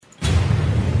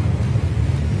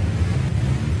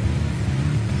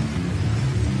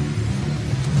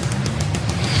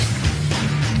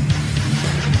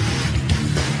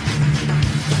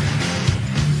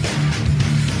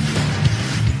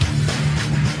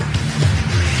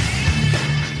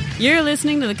You're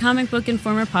listening to the Comic Book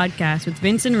Informer podcast with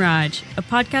Vince and Raj, a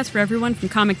podcast for everyone from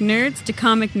comic nerds to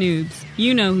comic noobs.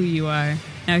 You know who you are.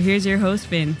 Now here's your host,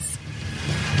 Vince.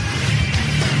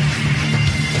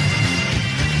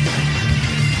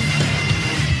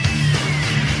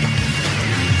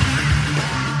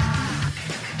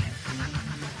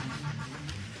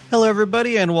 Hello,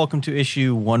 everybody, and welcome to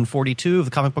issue 142 of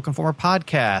the Comic Book Informer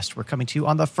podcast. We're coming to you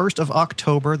on the 1st of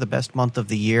October, the best month of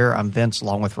the year. I'm Vince,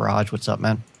 along with Raj. What's up,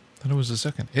 man? I thought it was the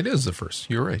second. It is the first.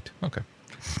 You're right. Okay.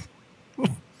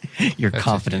 Your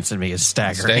confidence in me is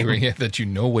staggering. Staggering, yeah, that you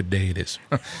know what day it is.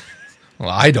 Well,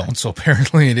 I don't, so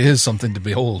apparently it is something to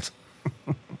behold.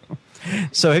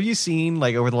 So have you seen,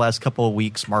 like, over the last couple of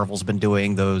weeks, Marvel's been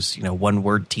doing those,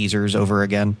 one-word teasers over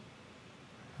again?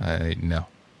 No.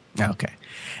 Okay.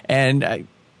 And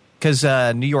because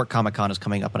New York Comic Con is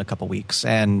coming up in a couple weeks,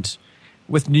 and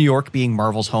with New York being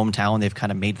Marvel's hometown, they've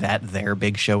kind of made that their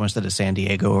big show instead of San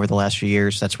Diego over the last few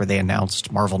years. That's where they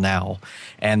announced Marvel Now.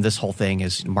 And this whole thing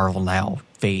is Marvel Now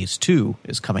Phase 2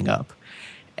 is coming up.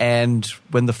 And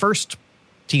when the first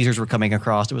teasers were coming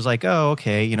across, it was like, oh,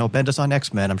 okay, Bendis on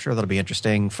X-Men. I'm sure that'll be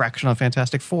interesting. Fraction on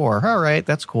Fantastic Four. All right,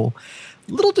 that's cool.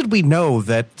 Little did we know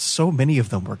that so many of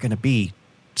them were going to be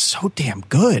so damn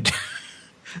good.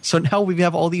 So now we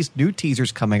have all these new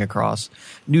teasers coming across,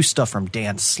 new stuff from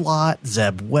Dan Slott,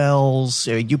 Zeb Wells.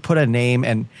 You put a name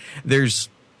and there's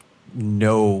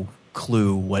no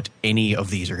clue what any of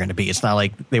these are going to be. It's not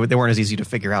like they weren't as easy to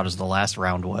figure out as the last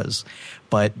round was.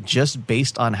 But just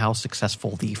based on how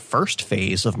successful the first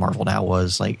phase of Marvel Now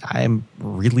was, like, I'm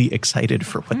really excited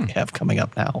for what they have coming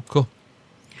up now. Cool.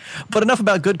 But enough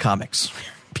about good comics,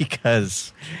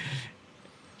 because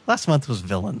last month was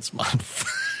Villains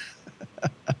Month.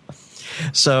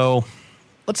 So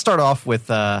let's start off with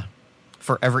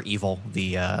Forever Evil,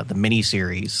 the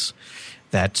miniseries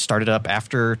that started up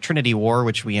after Trinity War,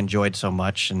 which we enjoyed so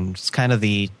much, and it's kind of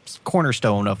the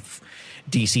cornerstone of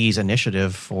DC's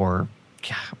initiative for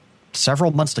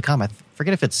several months to come. I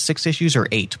forget if it's 6 issues or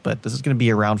 8, but this is going to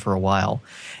be around for a while.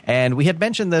 And we had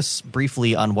mentioned this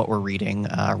briefly on What We're Reading,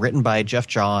 written by Jeff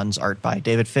Johns, art by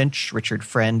David Finch, Richard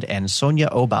Friend, and Sonia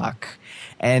Obach.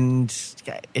 And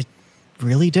it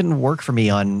really didn't work for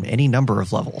me on any number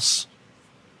of levels.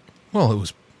 Well, it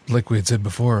was, like we had said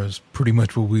before, it was pretty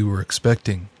much what we were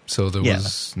expecting. So there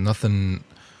was nothing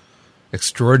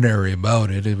extraordinary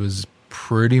about it. It was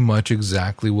pretty much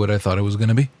exactly what I thought it was going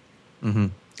to be. Mm-hmm.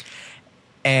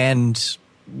 And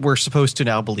we're supposed to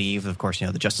now believe, of course,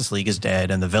 the Justice League is dead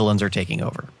and the villains are taking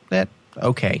over. That's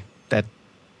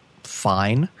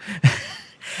fine.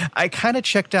 I kind of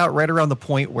checked out right around the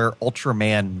point where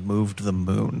Ultraman moved the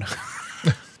moon.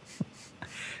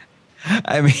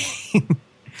 I mean,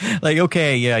 like,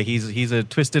 okay, yeah, he's a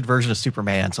twisted version of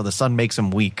Superman, so the sun makes him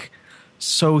weak.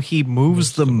 So he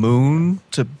moves the moon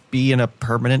to be in a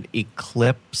permanent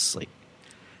eclipse. Like,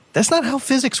 that's not how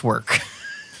physics work.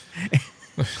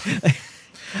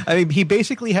 I mean, he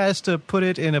basically has to put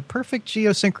it in a perfect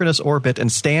geosynchronous orbit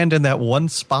and stand in that one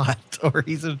spot, or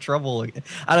he's in trouble.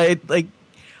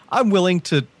 I'm willing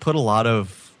to put a lot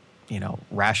of,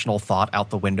 rational thought out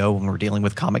the window when we're dealing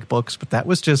with comic books, but that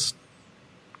was just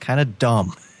kind of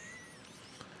dumb.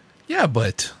 Yeah,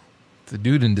 but the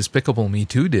dude in Despicable Me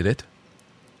 2 did it.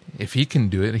 If he can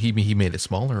do it, he made it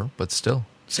smaller, but still,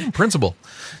 same principle.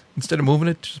 Instead of moving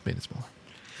it, just made it smaller.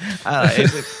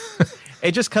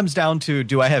 It just comes down to,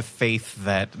 do I have faith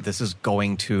that this is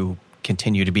going to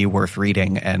continue to be worth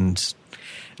reading? And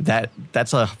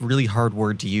that's a really hard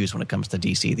word to use when it comes to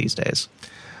DC these days.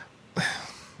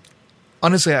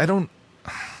 Honestly, I don't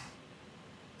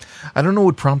know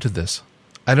what prompted this.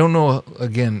 I don't know,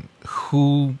 again,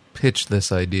 who pitched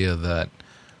this idea that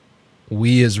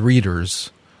we as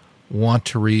readers want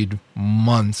to read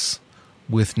months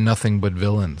with nothing but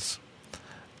villains.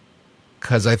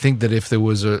 Because I think that if there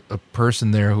was a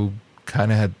person there who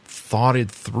kind of had thought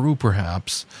it through,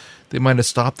 perhaps, they might have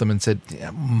stopped them and said,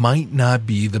 it might not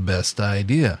be the best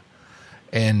idea.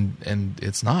 And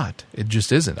it's not. It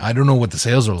just isn't. I don't know what the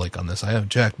sales are like on this. I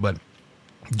haven't checked, but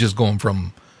just going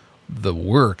from the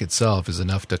work itself is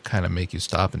enough to kind of make you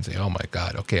stop and say, oh my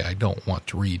God, okay, I don't want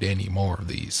to read any more of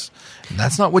these. And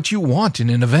that's not what you want in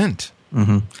an event.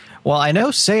 Mm-hmm. Well, I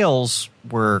know sales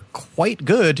were quite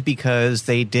good because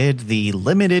they did the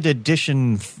limited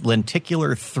edition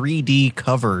lenticular 3D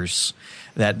covers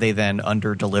that they then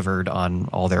under-delivered on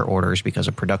all their orders because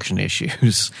of production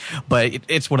issues. But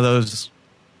it's one of those,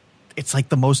 it's like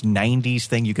the most 90s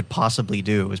thing you could possibly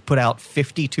do is put out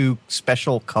 52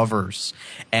 special covers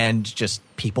and just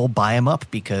people buy them up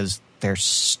because they're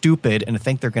stupid and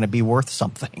think they're going to be worth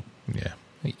something. Yeah.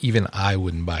 Even I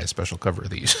wouldn't buy a special cover of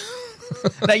these.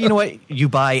 Now, you know what? You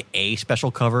buy a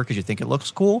special cover because you think it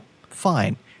looks cool.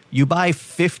 Fine. You buy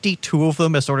 52 of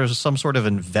them as sort of some sort of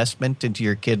investment into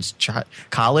your kid's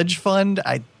college fund.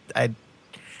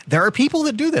 There are people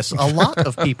that do this, a lot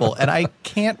of people, and I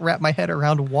can't wrap my head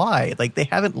around why. Like, they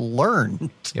haven't learned.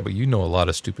 Yeah, but you know a lot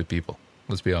of stupid people.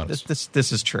 Let's be honest.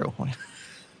 This is true.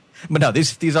 But no,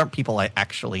 these aren't people I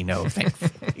actually know,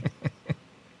 thankfully.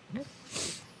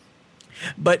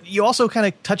 But you also kind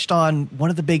of touched on one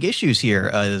of the big issues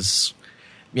here is,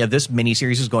 this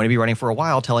miniseries is going to be running for a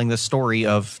while, telling this story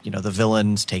of, the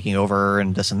villains taking over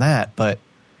and this and that. But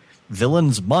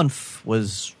Villains Month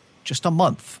was just a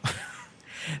month.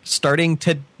 Starting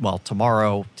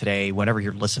tomorrow, today, whenever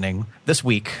you're listening, this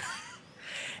week,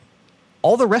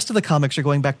 all the rest of the comics are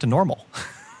going back to normal.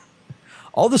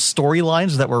 All the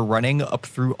storylines that were running up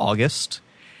through August,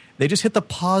 they just hit the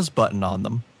pause button on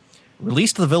them,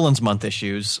 released the Villains Month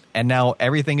issues, and now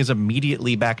everything is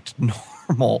immediately back to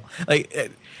normal.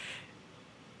 Like,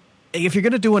 if you're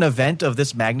going to do an event of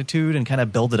this magnitude and kind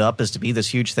of build it up as to be this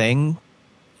huge thing,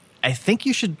 I think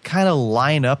you should kind of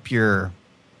line up your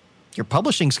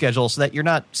publishing schedule so that you're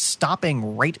not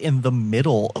stopping right in the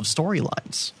middle of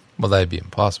storylines. Well, that'd be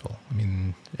impossible. I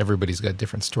mean, everybody's got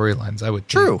different storylines. I would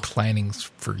think planning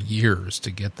for years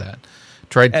to get that.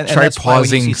 Try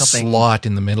pausing slot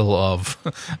in the middle of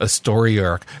a story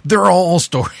arc. They're all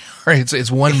story arcs. It's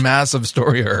one massive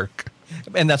story arc.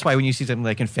 And that's why when you see something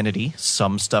like Infinity,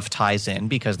 some stuff ties in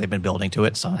because they've been building to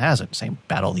it. Some hasn't. Same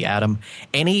Battle of the Atom.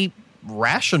 Any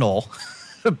rational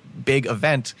big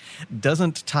event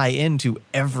doesn't tie into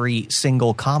every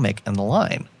single comic in the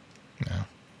line. No.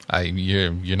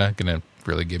 You're not going to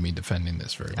really get me defending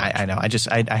this very much. I know.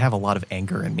 I have a lot of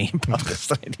anger in me about this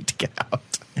that I need to get out.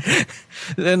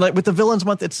 And like with the Villains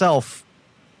Month itself,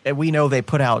 we know they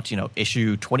put out,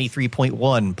 issue 23.1,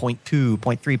 0.2,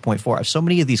 0.3, 0.4. So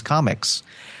many of these comics,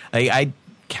 I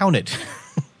counted.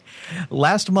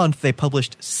 Last month, they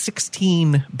published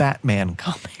 16 Batman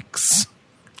comics.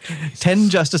 10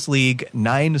 Justice League,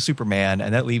 9 Superman,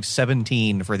 and that leaves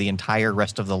 17 for the entire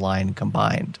rest of the line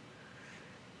combined.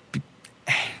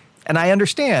 And I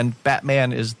understand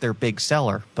Batman is their big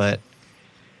seller, but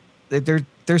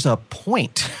there's a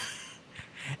point.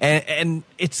 And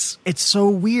it's so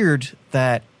weird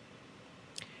that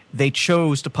they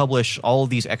chose to publish all of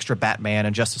these extra Batman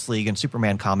and Justice League and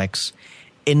Superman comics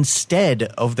instead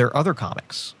of their other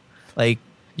comics. Like,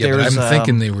 yeah, but I'm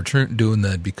thinking they were doing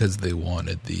that because they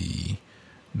wanted the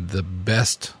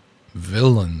best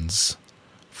villains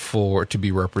to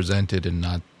be represented and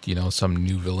not, some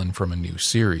new villain from a new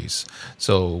series.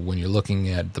 So when you're looking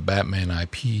at the Batman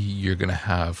IP, you're going to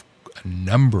have a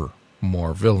number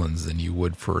more villains than you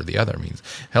would for the other means.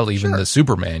 Hell, even the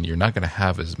Superman, you're not going to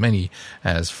have as many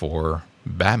as for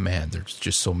Batman. There's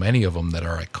just so many of them that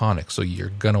are iconic. So you're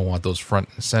going to want those front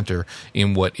and center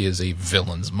in what is a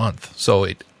Villains Month. So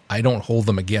I don't hold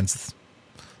them against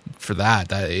for that.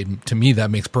 To me,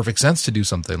 that makes perfect sense to do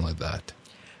something like that.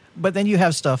 But then you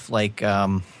have stuff like,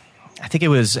 I think it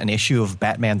was an issue of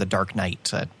Batman the Dark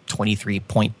Knight,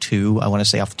 23.2, I want to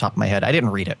say off the top of my head. I didn't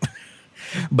read it.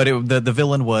 But the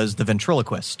villain was the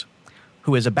Ventriloquist,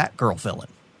 who is a Batgirl villain.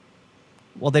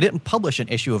 Well, they didn't publish an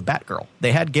issue of Batgirl.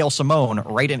 They had Gail Simone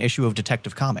write an issue of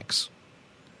Detective Comics.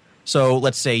 So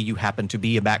let's say you happen to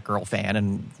be a Batgirl fan,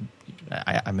 and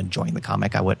I'm enjoying the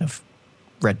comic. I wouldn't have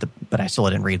read but I still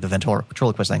didn't read the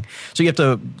Ventriloquist thing. So you have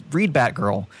to read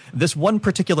Batgirl this one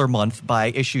particular month by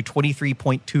issue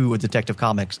 23.2 of Detective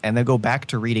Comics, and then go back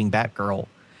to reading Batgirl,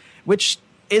 which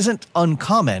isn't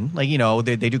uncommon. Like,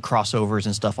 they do crossovers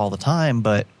and stuff all the time,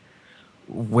 but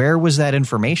where was that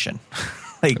information?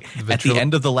 Like, at the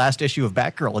end of the last issue of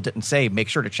Batgirl, it didn't say, make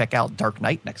sure to check out Dark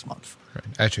Knight next month. Right.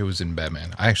 Actually, it was in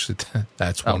Batman.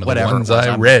 That's one of the ones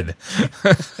I read.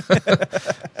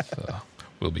 So,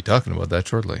 we'll be talking about that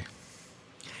shortly.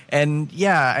 And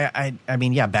I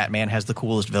mean, Batman has the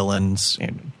coolest villains,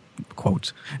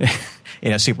 quote,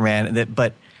 Superman.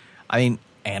 But I mean,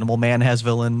 Animal Man has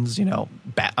villains.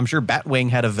 I'm sure Batwing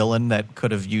had a villain that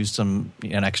could have used an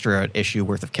extra issue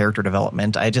worth of character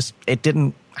development. I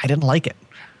didn't like it.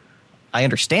 I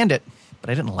understand it, but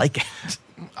I didn't like it.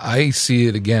 I see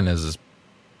it again as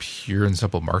pure and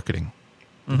simple marketing.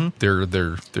 Mm-hmm.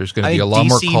 There's going to be a lot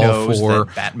DC more call for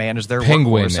Batman is their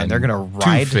Penguin workhorse, and they're going to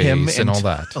ride him and all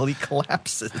that until he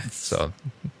collapses. So,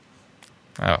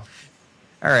 all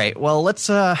right. Well, let's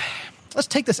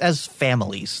take this as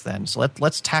families then. So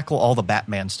let's tackle all the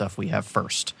Batman stuff we have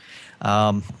first.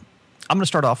 I'm going to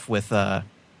start off with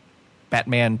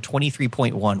Batman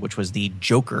 23.1, which was the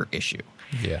Joker issue.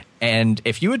 Yeah. And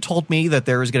if you had told me that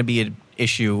there was going to be an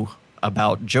issue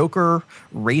about Joker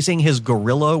raising his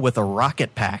gorilla with a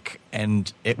rocket pack,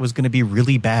 and it was going to be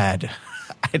really bad.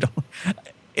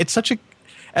 It's such a,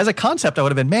 as a concept, I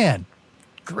would have been, man,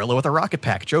 gorilla with a rocket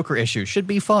pack, Joker issue, should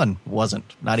be fun.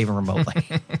 Wasn't, not even remotely.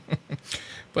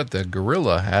 But the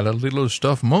gorilla had a little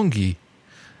stuffed monkey.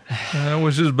 That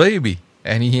was his baby.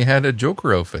 And he had a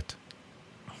Joker outfit.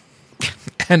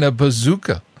 And a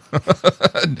bazooka.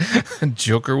 A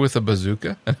Joker with a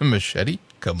bazooka and a machete?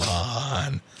 Come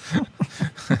on.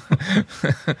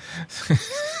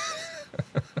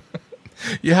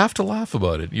 You have to laugh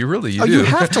about it. You really do. You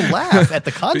have to laugh at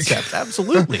the concept.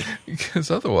 Absolutely. Because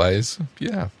otherwise,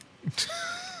 yeah.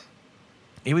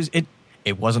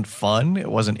 It wasn't fun. It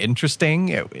wasn't interesting.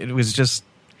 It was just,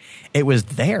 it was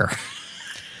there.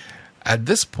 At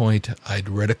this point, I'd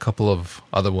read a couple of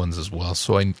other ones as well,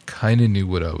 so I kind of knew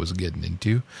what I was getting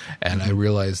into, and I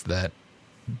realized that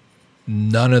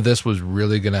none of this was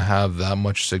really going to have that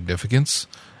much significance,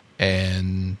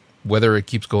 and whether it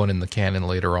keeps going in the canon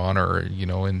later on or, you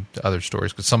know, in other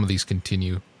stories, because some of these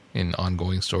continue in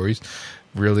ongoing stories,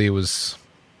 really it was...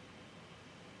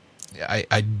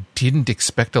 I didn't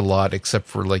expect a lot except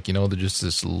for, like, you know, just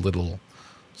this little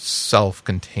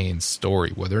self-contained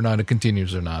story. Whether or not it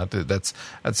continues or not, that's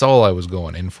all I was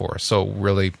going in for. So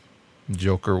really,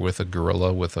 Joker with a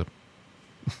gorilla with a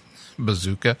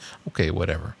bazooka, okay,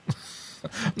 whatever.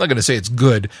 I'm not going to say it's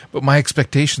good, but my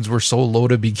expectations were so low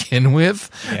to begin with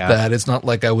that it's not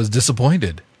like I was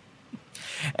disappointed.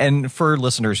 And for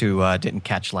listeners who didn't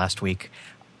catch last week,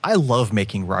 I love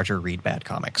making Roger read bad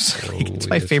comics. It's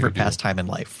my favorite pastime in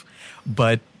life.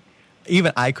 But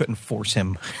even I couldn't force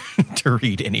him to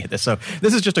read any of this. So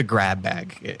this is just a grab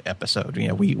bag episode. You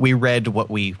know, we read what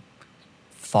we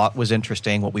thought was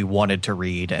interesting, what we wanted to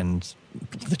read, and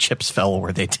the chips fell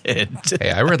where they did.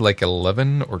 Hey, I read like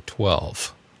 11 or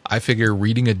 12. I figure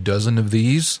reading a dozen of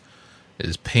these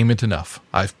is payment enough.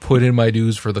 I've put in my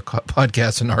dues for the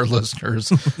podcast and our listeners.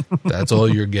 That's all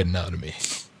you're getting out of me.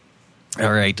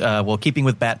 All right. Well, keeping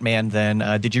with Batman then,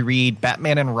 did you read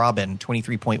Batman and Robin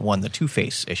 23.1, the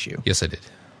Two-Face issue? Yes, I did.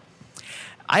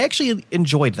 I actually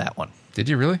enjoyed that one. Did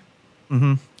you really?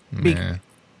 Mm-hmm.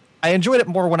 I enjoyed it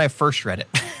more when I first read it.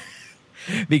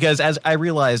 Because as I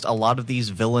realized, a lot of these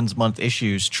Villains Month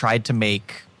issues tried to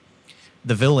make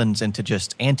the villains into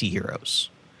just anti-heroes.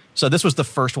 So this was the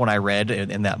first one I read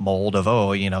in that mold of,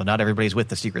 oh, you know, not everybody's with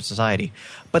the Secret Society.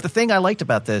 But the thing I liked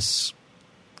about this,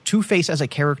 Two-Face as a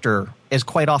character is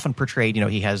quite often portrayed, you know,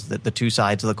 he has the two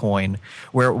sides of the coin,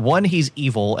 where one, he's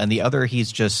evil, and the other,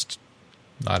 he's just...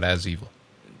 not as evil.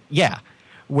 Yeah.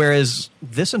 Whereas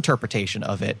this interpretation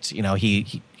of it, you know,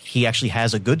 he actually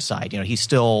has a good side. You know, he's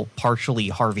still partially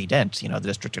Harvey Dent, you know, the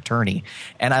district attorney.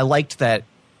 And I liked that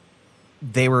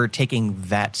they were taking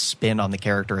that spin on the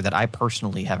character that I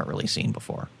personally haven't really seen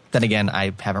before. Then again,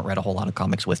 I haven't read a whole lot of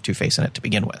comics with Two-Face in it to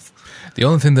begin with. The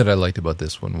only thing that I liked about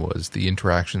this one was the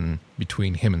interaction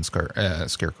between him and Scarecrow.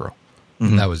 Mm-hmm.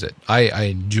 And that was it. I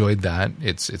enjoyed that.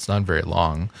 It's not very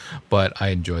long, but I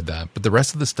enjoyed that. But the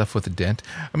rest of the stuff with the Dent,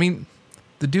 I mean,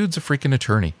 the dude's a freaking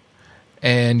attorney.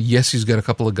 And yes, he's got a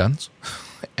couple of guns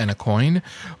and a coin,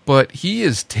 but he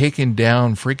is taking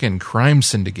down freaking crime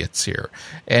syndicates here.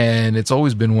 And it's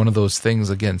always been one of those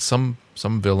things, again, some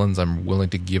villains I'm willing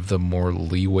to give them more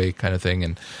leeway kind of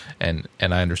thing, and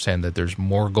I understand that there's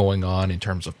more going on in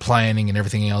terms of planning and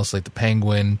everything else, like the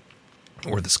Penguin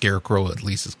or the Scarecrow at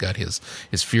least has got his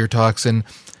fear toxin.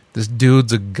 This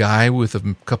dude's a guy with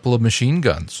a couple of machine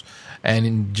guns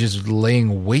and just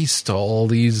laying waste to all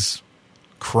these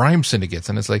crime syndicates.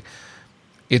 And it's like,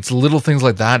 it's little things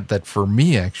like that for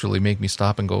me actually make me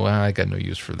stop and go, I got no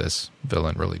use for this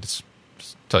villain, really, just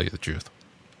tell you the truth.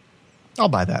 I'll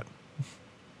buy that.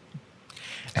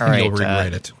 All right, you'll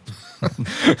regret it.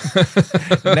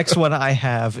 Next one I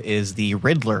have is the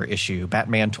Riddler issue,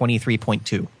 Batman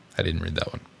 23.2. I didn't read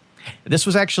that one. This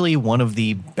was actually one of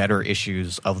the better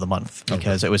issues of the month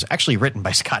because it was actually written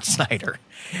by Scott Snyder.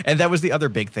 And that was the other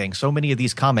big thing. So many of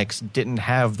these comics didn't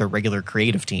have the regular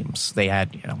creative teams. They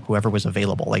had, you know, whoever was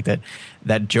available. Like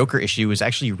that Joker issue was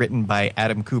actually written by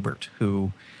Adam Kubert,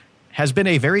 who has been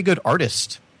a very good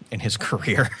artist in his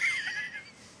career.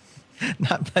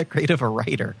 Not that great of a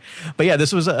writer. But yeah,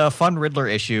 this was a fun Riddler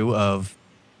issue of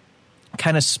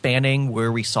kind of spanning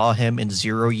where we saw him in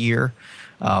Zero Year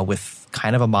with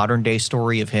kind of a modern day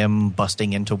story of him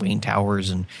busting into Wayne Towers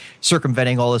and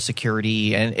circumventing all the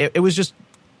security. And it was just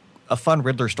a fun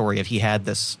Riddler story of he had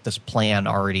this plan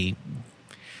already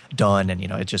done and, you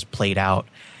know, it just played out.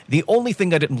 The only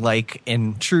thing I didn't like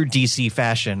in true DC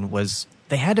fashion was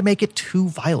they had to make it too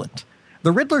violent.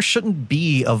 The Riddler shouldn't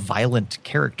be a violent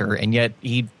character, and yet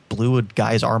he blew a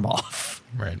guy's arm off.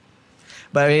 Right.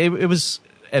 But it was,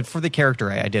 and for the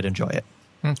character, I did enjoy it.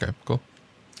 Okay, cool.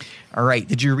 All right.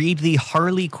 Did you read the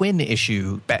Harley Quinn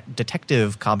issue,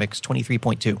 Detective Comics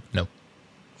 23.2? No.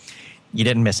 You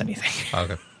didn't miss anything.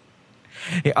 Okay.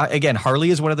 Again,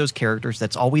 Harley is one of those characters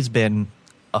that's always been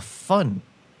a fun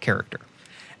character.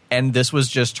 And this was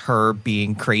just her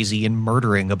being crazy and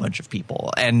murdering a bunch of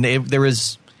people. And there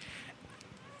was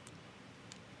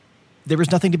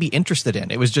nothing to be interested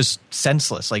in. It was just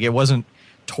senseless. Like, it wasn't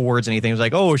towards anything. It was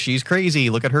like, oh, she's crazy.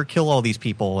 Look at her kill all these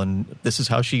people. And this is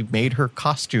how she made her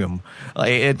costume.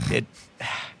 Like,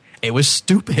 it was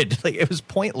stupid. Like, it was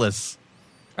pointless.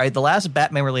 All right, the last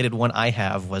Batman-related one I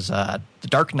have was The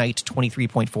Dark Knight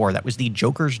 23.4. That was the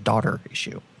Joker's Daughter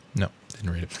issue. No, didn't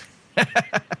read it.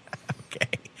 Okay.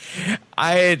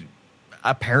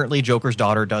 Apparently Joker's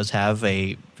Daughter does have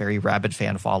a very rabid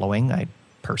fan following. I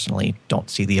personally don't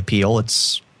see the appeal.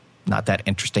 It's not that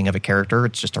interesting of a character.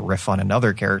 It's just a riff on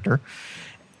another character.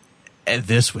 And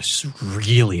this was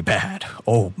really bad.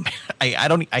 Oh,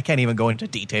 I can't even go into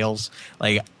details.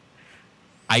 Like,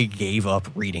 I gave up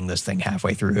reading this thing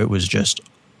halfway through. It was just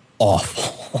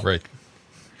awful. Right.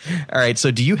 All right. So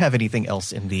do you have anything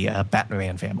else in the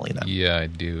Batman family then? Yeah, I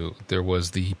do. There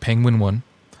was the Penguin one.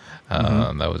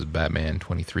 That was Batman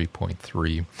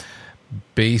 23.3.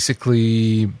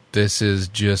 Basically, this is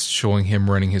just showing him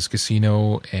running his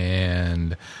casino,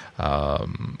 and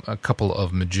a couple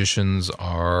of magicians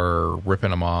are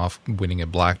ripping him off, winning at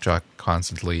blackjack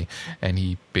constantly, and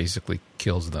he basically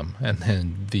kills them. And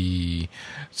then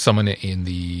someone in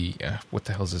the what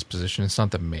the hell is his position? It's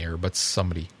not the mayor, but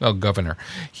somebody, governor.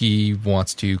 He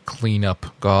wants to clean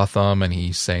up Gotham, and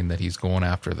he's saying that he's going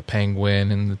after the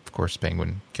Penguin, and of course, the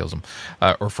Penguin kills him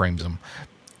or frames him.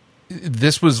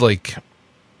 This was like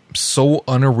so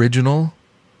unoriginal.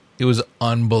 It was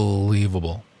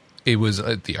unbelievable. It was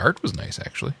the art was nice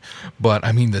actually, but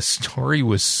I mean the story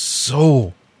was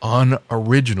so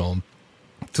unoriginal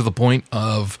to the point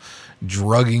of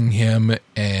drugging him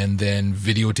and then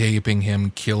videotaping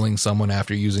him killing someone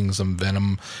after using some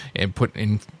venom and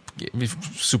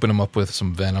souping him up with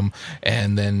some venom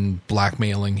and then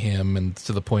blackmailing him, and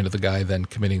to the point of the guy then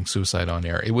committing suicide on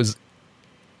air. It was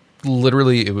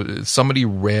literally, somebody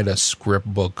read a script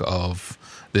book of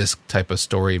this type of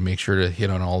story, make sure to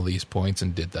hit on all these points,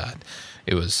 and did that.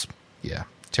 It was,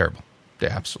 terrible.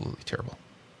 Absolutely terrible.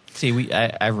 See,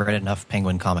 I've read enough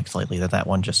Penguin comics lately that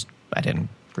one just, I didn't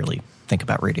really think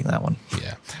about reading that one.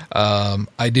 Yeah.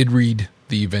 I did read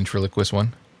the ventriloquist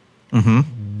one,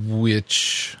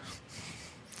 which...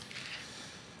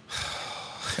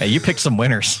 Yeah, you picked some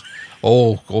winners.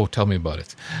 Oh, tell me about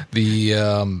it.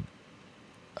 The...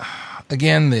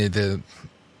 Again, the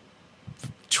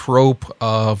trope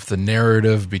of the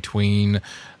narrative between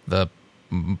the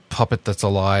puppet that's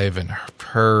alive and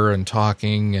her and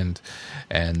talking and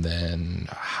then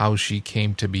how she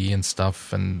came to be and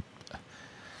stuff, and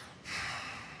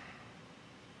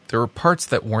there were parts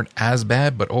that weren't as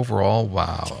bad, but overall,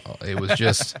 wow, it was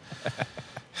just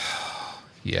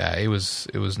it was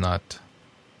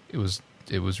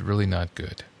really not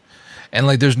good. And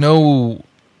like there's no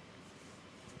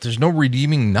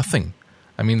redeeming nothing.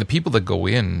 I mean, the people that go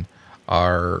in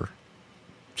are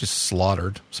just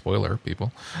slaughtered. Spoiler,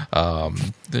 people.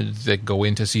 That go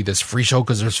in to see this free show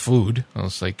because there's food. I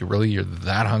was like, really? You're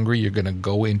that hungry? You're going to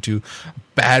go into a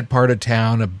bad part of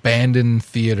town, abandoned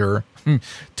theater,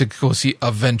 to go see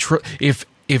a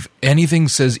If anything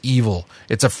says evil,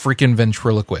 it's a freaking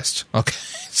ventriloquist. Okay?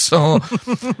 So,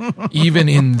 even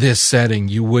in this setting,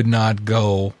 you would not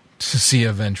go to see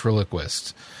a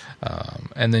ventriloquist.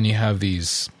 And then you have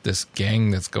this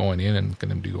gang that's going in and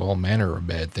going to do all manner of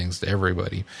bad things to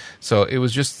everybody. So it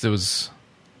was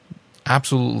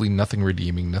absolutely nothing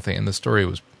redeeming, nothing. And the story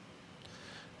was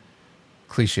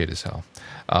cliched as hell.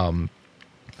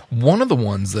 One of the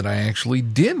ones that I actually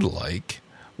did like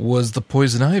was the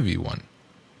Poison Ivy one.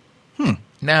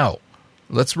 Now,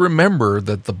 let's remember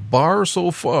that the bar so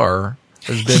far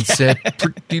has been set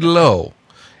pretty low.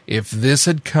 If this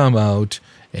had come out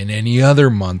in any other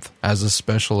month as a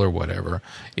special or whatever,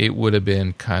 it would have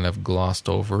been kind of glossed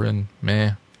over and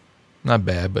not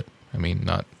bad, but I mean,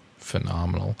 not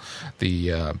phenomenal. The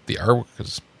artwork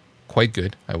is quite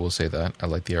good. I will say that. I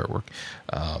like the artwork.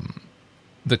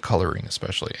 The coloring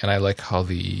especially. And I like how in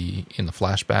the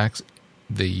flashbacks,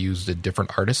 they used a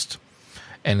different artist.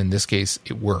 And in this case,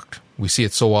 it worked. We see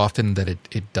it so often that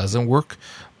it doesn't work.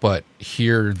 But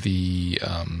here, those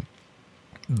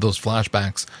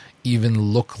flashbacks even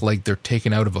look like they're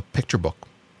taken out of a picture book.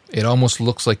 It almost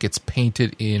looks like it's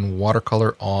painted in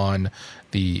watercolor on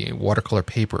the watercolor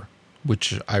paper,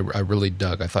 which I really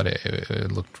dug. I thought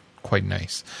it looked quite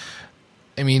nice.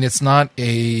 I mean, it's not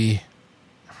a...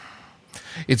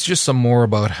 It's just some more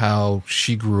about how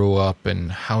she grew up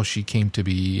and how she came to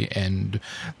be and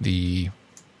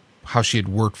how she had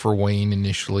worked for Wayne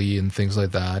initially and things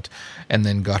like that, and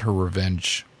then got her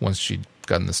revenge once she'd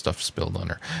gotten the stuff spilled on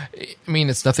her. I mean,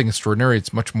 it's nothing extraordinary.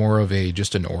 It's much more of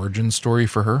just an origin story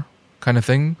for her kind of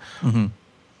thing. Mm-hmm.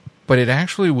 But it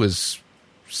actually was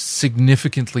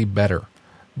significantly better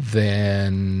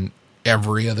than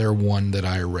every other one that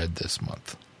I read this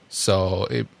month. So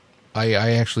I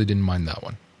actually didn't mind that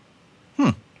one.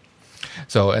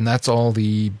 So, and that's all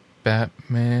the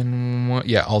Batman one.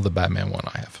 Yeah, all the Batman one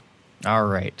I have. All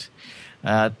right.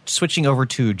 Switching over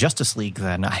to Justice League,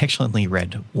 then. I actually only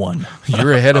read one.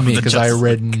 You're ahead of me because I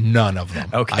read none of them.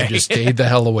 Okay. I just stayed the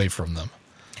hell away from them.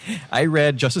 I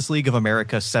read Justice League of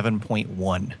America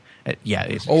 7.1.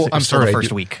 It's I'm sorry. The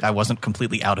first week. I wasn't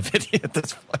completely out of it at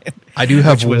this point. I do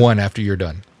have one after you're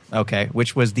done. Okay,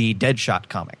 which was the Deadshot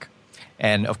comic.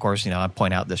 And, of course, I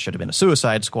point out this should have been a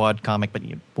Suicide Squad comic, but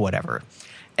whatever.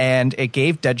 And it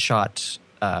gave Deadshot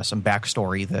some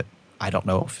backstory that I don't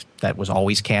know if that was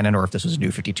always canon or if this was New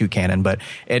 52 canon, but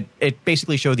it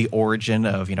basically showed the origin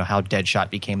of, how Deadshot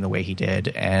became the way he did.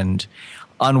 And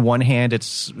on one hand,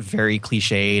 it's very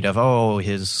cliched of,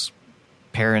 his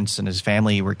parents and his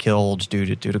family were killed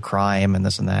due to crime and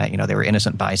this and that. They were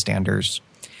innocent bystanders.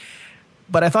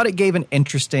 But I thought it gave an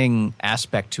interesting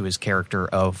aspect to his character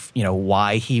of,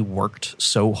 why he worked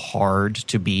so hard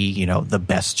to be, the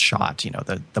best shot,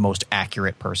 the most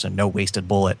accurate person, no wasted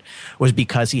bullet, was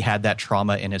because he had that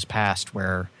trauma in his past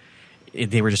where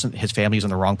they were his family was in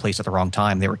the wrong place at the wrong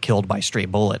time. They were killed by stray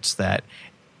bullets. That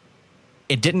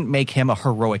it didn't make him a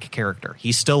heroic character.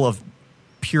 He's still a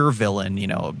pure villain,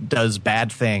 does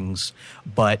bad things,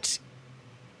 but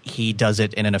he does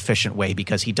it in an efficient way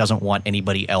because he doesn't want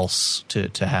anybody else to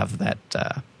have that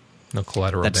no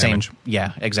collateral that damage.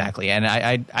 Yeah, exactly. And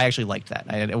I actually liked that.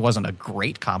 It wasn't a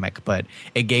great comic, but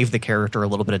it gave the character a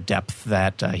little bit of depth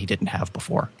that he didn't have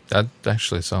before. That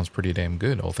actually sounds pretty damn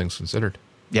good, all things considered.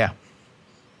 Yeah.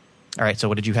 All right, so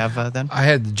what did you have then? I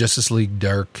had Justice League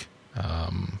Dark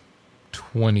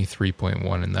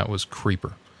 23.1, and that was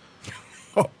Creeper.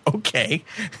 Oh, okay.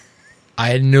 I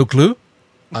had no clue.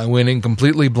 I went in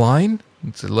completely blind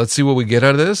and said, let's see what we get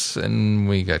out of this, and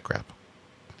we got crap.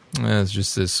 It's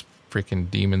just this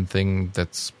freaking demon thing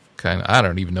that's kind of, I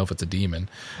don't even know if it's a demon,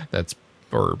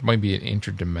 or it might be an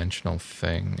interdimensional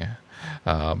thing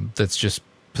that's just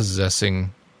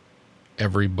possessing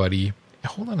everybody.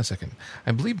 Hold on a second.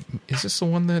 I believe, is this the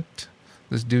one that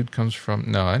this dude comes from?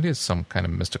 No, it is some kind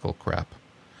of mystical crap.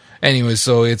 Anyway,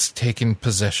 so it's taking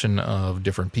possession of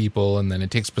different people, and then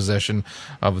it takes possession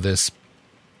of this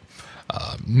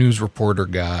news reporter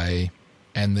guy,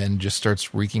 and then just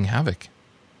starts wreaking havoc.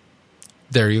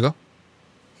 There you go.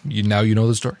 Now you know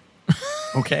the story.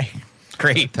 Okay,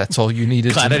 great. That's all you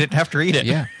needed. Glad I didn't have to read it.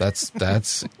 Yeah, that's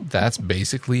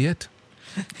basically it.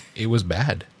 It was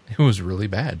bad. It was really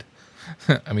bad.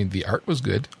 I mean, the art was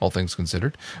good, all things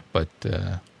considered, but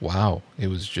wow, it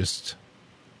was just.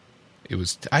 It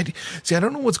was. I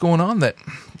don't know what's going on. That,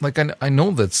 like, I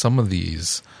know that some of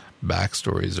these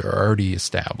backstories are already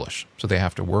established, so they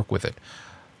have to work with it.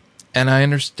 And I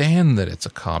understand that it's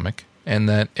a comic and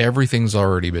that everything's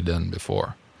already been done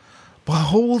before. But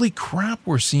holy crap,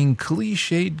 we're seeing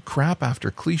cliched crap after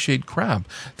cliched crap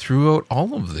throughout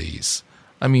all of these.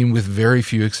 I mean, with very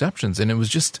few exceptions. And it was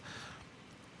just,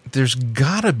 there's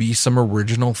gotta be some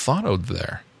original thought out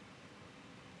there.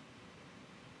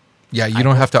 Yeah, you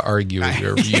don't have to argue. I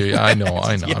know.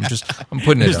 Yeah. I'm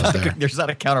putting it out there. There's not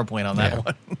a counterpoint on that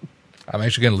one. I'm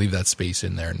actually going to leave that space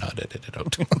in there and not edit it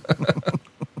out.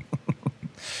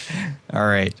 All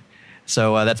right.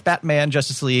 So that's Batman,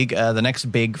 Justice League. The next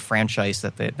big franchise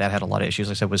that had a lot of issues,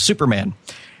 like I said, was Superman.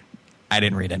 I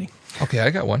didn't read any. Okay, I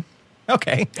got one.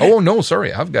 Okay. Oh, no,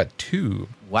 sorry. I've got two.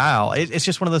 Wow. It's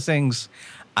just one of those things.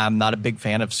 I'm not a big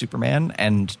fan of Superman,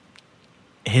 and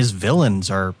his villains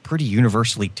are pretty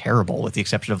universally terrible, with the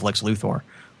exception of Lex Luthor.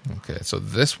 Okay, so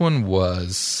this one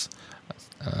was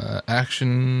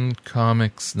Action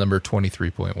Comics number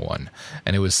 23.1,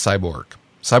 and it was Cyborg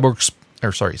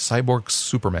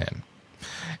Superman.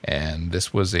 And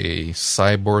this was a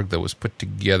cyborg that was put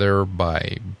together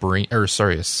by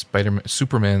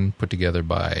Superman put together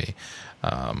by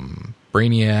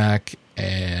Brainiac,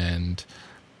 and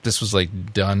this was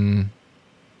like done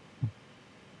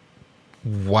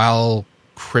while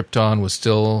Krypton was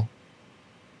still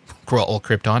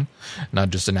Krypton, not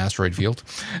just an asteroid field,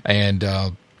 and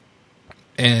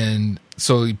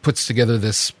so he puts together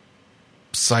this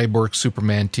cyborg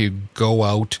Superman to go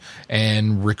out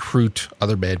and recruit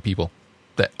other bad people.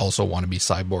 that also want to be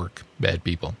cyborg bad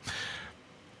people.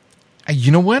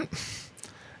 You know what?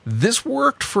 This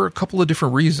worked for a couple of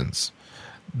different reasons.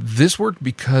 This worked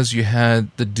because you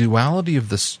had the duality of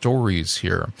the stories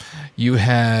here. You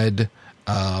had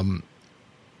the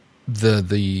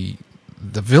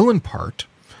villain part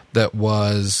that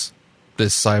was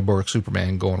this cyborg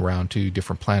Superman going around to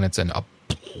different planets and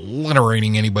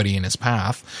obliterating anybody in his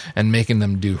path and making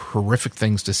them do horrific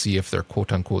things to see if they're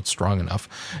quote unquote strong enough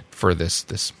for this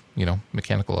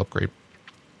mechanical upgrade.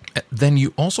 Then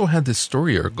you also had this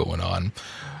story arc going on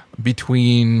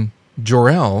between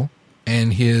Jor-El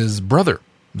and his brother,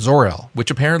 Zor-El,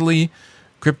 which apparently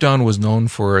Krypton was known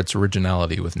for its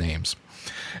originality with names.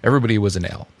 Everybody was an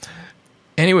L.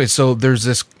 Anyway, so there's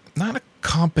this, not a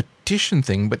competition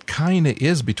thing, but kind of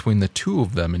is between the two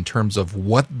of them in terms of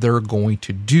what they're going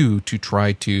to do to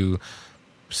try to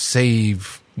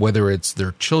save, whether it's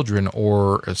their children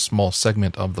or a small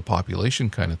segment of the population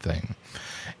kind of thing.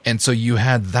 And so you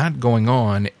had that going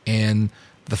on, and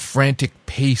the frantic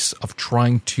pace of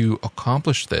trying to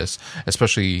accomplish this,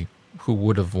 especially who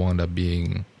would have wound up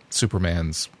being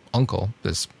Superman's uncle,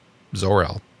 this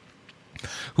Zor-El,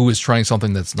 who is trying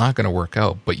something that's not going to work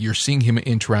out. But you're seeing him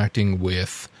interacting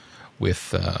with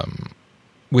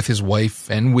his wife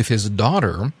and with his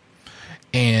daughter,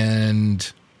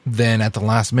 and then at the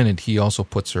last minute, he also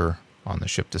puts her on the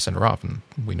ship to send her off, and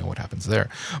we know what happens there.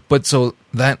 But so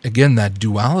that, again, that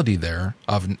duality there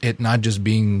of it not just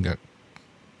being a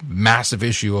massive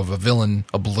issue of a villain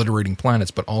obliterating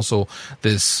planets, but also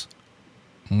this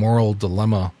moral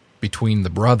dilemma between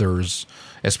the brothers,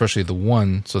 especially the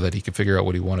one, so that he could figure out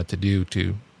what he wanted to do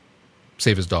to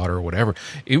save his daughter or whatever.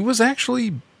 It was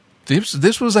actually,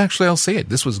 this was actually, I'll say it,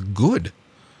 this was good.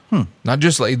 Not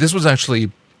just like, this was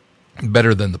actually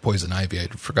better than the Poison Ivy.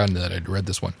 I'd forgotten that I'd read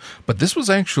this one, but this was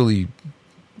actually,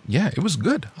 yeah, it was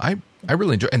good. I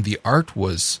really enjoyed, and the art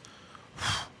was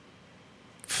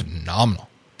phenomenal.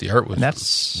 The art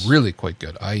was really quite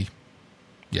good.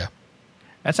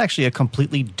 That's actually a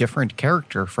completely different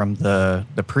character from the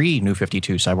pre-New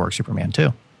 52 Cyborg Superman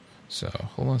too. So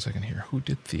hold on a second here. Who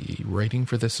did the writing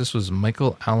for this? This was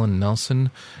Michael Allen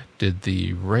Nelson did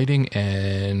the writing,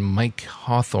 and Mike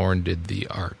Hawthorne did the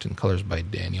art, and colors by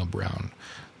Daniel Brown,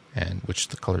 and which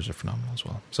the colors are phenomenal as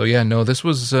well. So yeah, no, this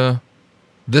was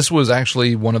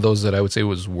actually one of those that I would say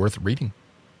was worth reading.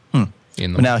 But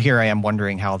now here I am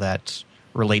wondering how that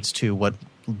relates to what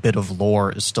bit of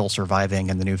lore is still surviving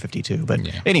in the New 52. But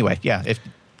anyway, yeah, if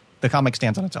the comic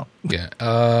stands on its own.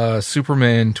 Yeah.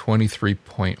 Superman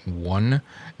 23.1,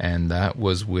 and that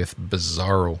was with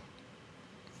Bizarro.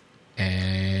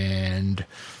 And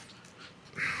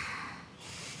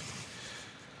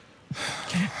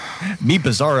Me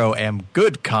Bizarro am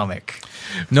good comic.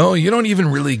 No, you don't even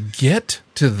really get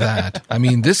to that. I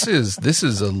mean, this is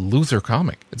a Luthor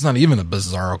comic. It's not even a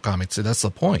Bizarro comic. So that's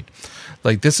the point.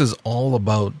 Like, this is all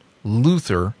about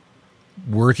Luthor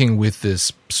working with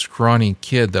this scrawny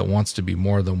kid that wants to be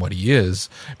more than what he is,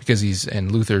 because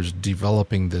and Luthor's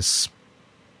developing this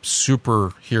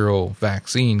superhero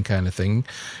vaccine kind of thing,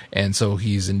 and so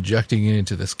he's injecting it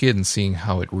into this kid and seeing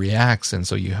how it reacts, and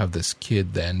so you have this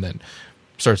kid then that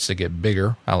starts to get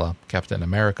bigger, a la Captain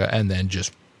America, and then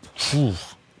just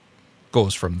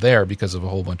goes from there because of a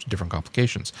whole bunch of different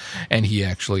complications, and he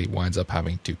actually winds up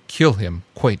having to kill him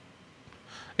quite.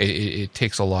 It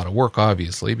takes a lot of work,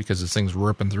 obviously, because this thing's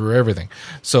ripping through everything.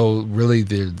 So really,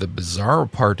 the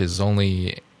Bizarro part is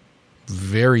only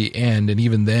very end, and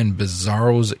even then,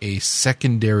 Bizarro's a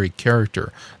secondary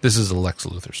character. This is a Lex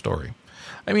Luthor story.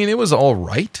 I mean, it was all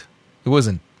right. It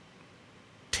wasn't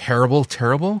terrible,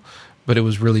 but it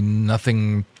was really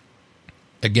nothing.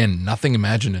 Again, nothing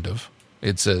imaginative.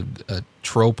 It's a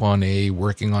trope on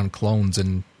working on clones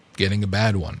and getting a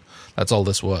bad one. That's all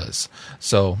this was.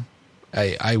 So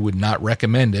I would not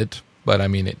recommend it, but I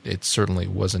mean, it certainly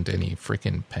wasn't any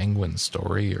freaking Penguin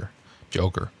story or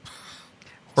Joker.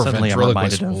 Or suddenly I'm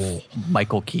reminded of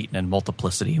Michael Keaton and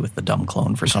Multiplicity with the dumb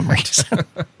clone for some reason.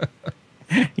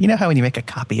 You know how when you make a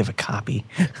copy of a copy?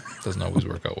 Doesn't always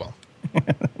work out well.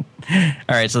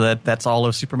 All right, so that's all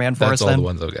of Superman for us then? That's all the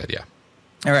ones I've got, yeah.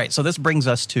 All right, so this brings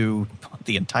us to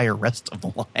the entire rest of the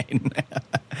line.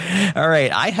 All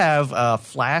right, I have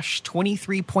Flash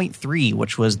 23.3,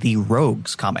 which was the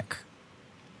Rogues comic.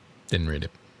 Didn't read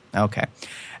it. Okay.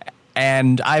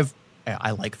 And I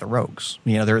like the Rogues.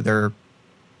 You know,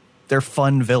 they're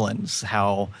fun villains.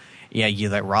 How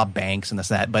that rob banks and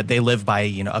this and that, but they live by,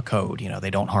 a code. They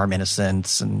don't harm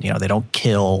innocents, and they don't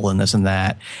kill and this and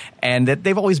that. And that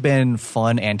they've always been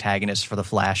fun antagonists for the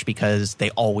Flash because they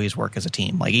always work as a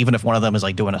team. Like, even if one of them is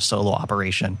like doing a solo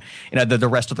operation, the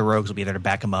rest of the rogues will be there to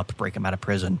back him up, break him out of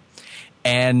prison.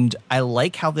 And I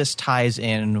like how this ties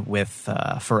in with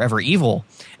Forever Evil,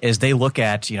 is they look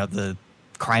at, the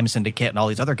crime syndicate and all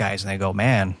these other guys, and they go,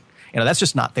 man, that's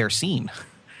just not their scene.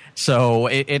 So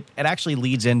it actually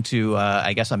leads into,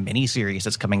 I guess, a mini series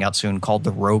that's coming out soon called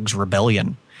The Rogues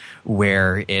Rebellion,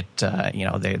 where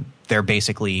they're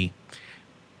basically,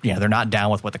 they're not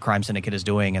down with what the crime syndicate is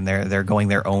doing, and they're going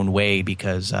their own way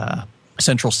because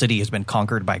Central City has been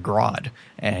conquered by Grodd,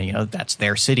 and that's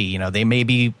their city. They may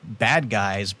be bad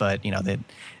guys, but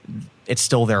it's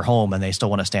still their home, and they still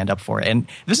want to stand up for it. And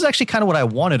this is actually kind of what I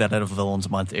wanted out of Villains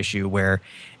Month issue, where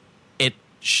it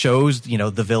shows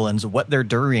the villains what they're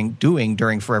doing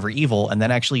during Forever Evil, and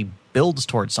then actually builds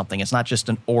towards something. It's not just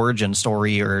an origin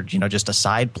story or just a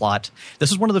side plot.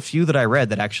 This is one of the few that I read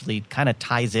that actually kind of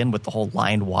ties in with the whole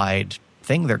line-wide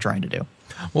thing they're trying to do.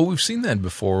 Well, we've seen that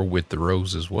before with the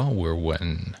Rogues as well, where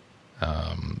when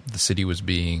the city was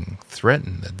being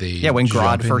threatened, that when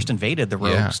Grodd first invaded, the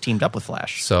Rogues teamed up with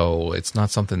Flash. So it's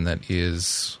not something that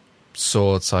is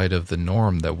so outside of the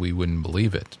norm that we wouldn't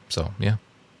believe it. So, yeah.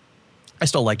 I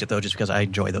still liked it, though, just because I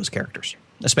enjoy those characters,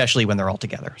 especially when they're all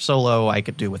together. Solo, I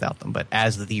could do without them, but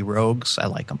as the Rogues, I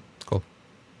like them. Cool.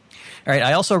 All right,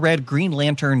 I also read Green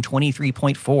Lantern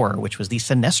 23.4, which was the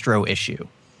Sinestro issue.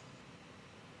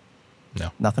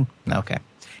 No. Nothing? Okay.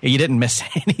 You didn't miss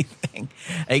anything.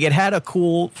 It had a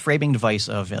cool framing device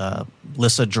of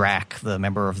Lyssa Drac, the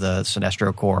member of the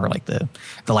Sinestro Corps, like the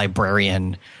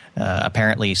librarian.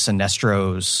 Apparently,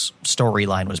 Sinestro's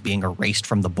storyline was being erased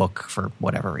from the book for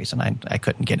whatever reason. I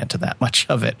couldn't get into that much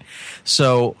of it.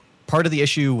 So part of the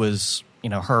issue was,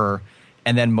 her,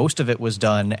 and then most of it was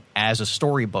done as a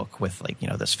storybook with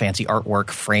this fancy artwork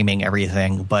framing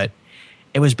everything. But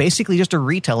it was basically just a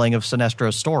retelling of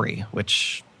Sinestro's story,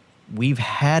 which we've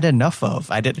had enough of.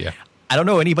 I don't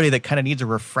know anybody that kind of needs a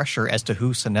refresher as to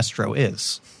who Sinestro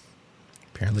is.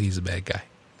 Apparently he's a bad guy.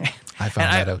 I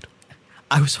found that out.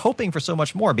 I was hoping for so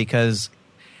much more because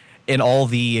in all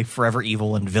the Forever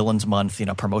Evil and Villains Month,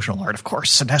 promotional art, of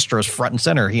course, Sinestro's front and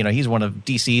center. He's one of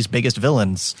DC's biggest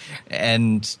villains,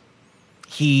 and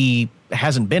he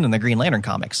hasn't been in the Green Lantern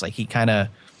comics. Like, he kind of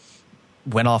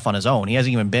went off on his own. He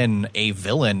hasn't even been a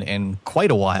villain in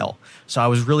quite a while. So I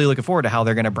was really looking forward to how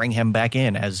they're going to bring him back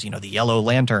in as, the Yellow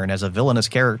Lantern, as a villainous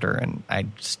character. And I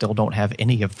still don't have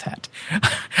any of that.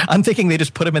 I'm thinking they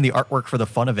just put him in the artwork for the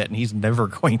fun of it, and he's never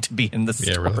going to be in the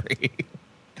story. Really?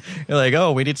 You're like,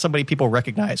 oh, we need somebody people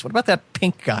recognize. What about that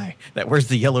pink guy that wears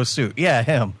the yellow suit? Yeah,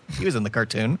 him. He was in the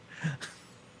cartoon.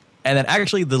 And then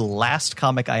actually the last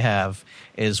comic I have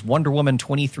is Wonder Woman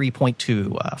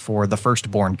 23.2 for the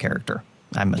Firstborn character.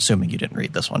 I'm assuming you didn't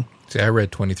read this one. See, I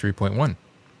read 23.1.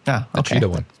 Ah, okay. The Cheetah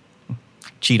one.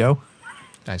 Cheeto?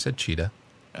 I said Cheetah.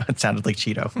 It sounded like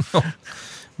Cheeto.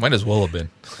 Might as well have been.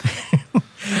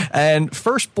 And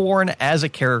Firstborn as a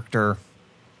character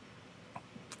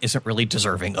isn't really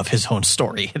deserving of his own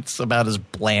story. It's about as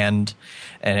bland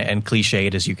and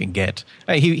cliched as you can get.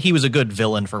 He was a good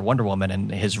villain for Wonder Woman,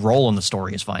 and his role in the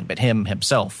story is fine, but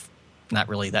himself, not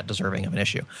really that deserving of an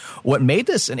issue. What made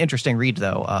this an interesting read,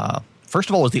 though, first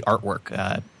of all, was the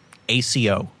artwork.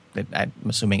 ACO. I'm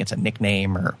assuming it's a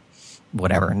nickname or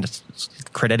whatever, and it's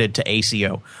credited to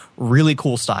ACO. Really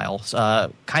cool style.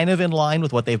 Kind of in line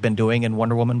with what they've been doing in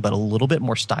Wonder Woman, but a little bit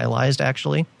more stylized,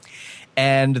 actually.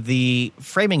 And the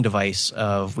framing device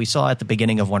we saw at the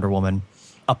beginning of Wonder Woman,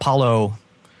 Apollo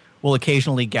will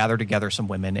occasionally gather together some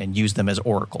women and use them as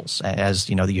oracles, as,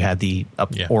 you had the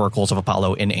oracles of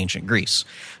Apollo in ancient Greece.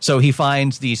 So he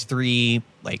finds these three,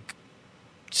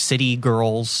 city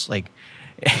girls, like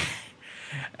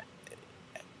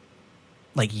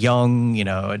young,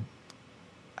 I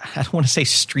don't want to say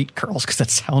street girls because that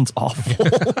sounds awful.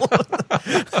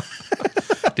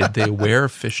 Did they wear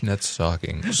fishnet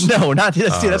stockings? No, not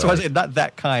that's why I say not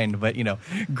that kind, but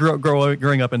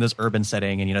growing up in this urban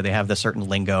setting, and they have the certain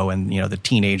lingo, and the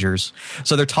teenagers,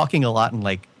 so they're talking a lot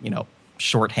in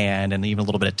shorthand and even a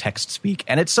little bit of text speak,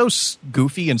 and it's so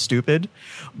goofy and stupid,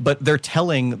 but they're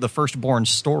telling the Firstborn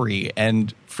story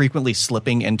and frequently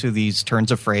slipping into these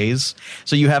turns of phrase.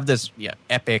 So you have this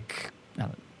epic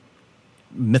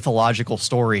mythological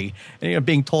story, and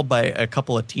being told by a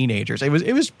couple of teenagers.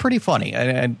 It was pretty funny,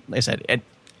 and like I said,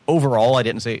 overall,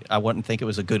 I wouldn't think it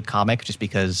was a good comic just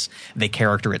because the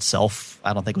character itself,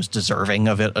 I don't think was deserving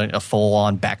of it, a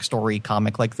full-on backstory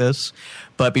comic like this.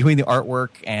 But between the artwork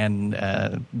and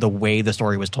the way the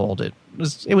story was told, it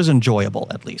was enjoyable,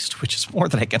 at least, which is more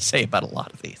than I can say about a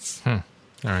lot of these. All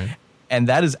right. And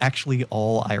that is actually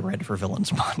all I read for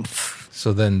Villains Month.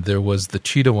 So then there was the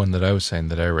Cheetah one that I was saying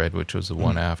that I read, which was the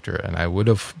one after, and I would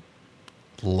have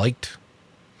liked,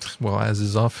 well, as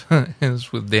is off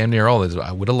as with damn near all this,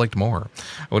 I would have liked more.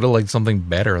 I would have liked something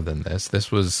better than this.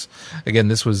 This was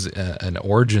an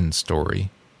origin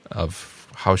story of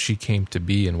how she came to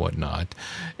be and whatnot.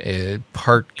 Did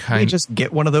we just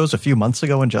get one of those a few months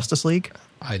ago in Justice League?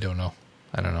 I don't know.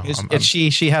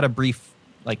 She had a brief,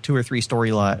 like 2 or 3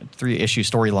 issue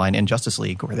storyline in Justice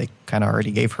League where they kind of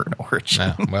already gave her an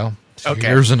origin. Yeah, well, okay.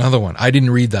 Here's another one. I didn't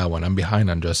read that one. I'm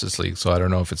behind on Justice League, so I don't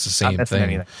know if it's the same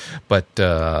thing. But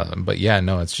yeah,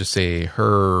 no, it's just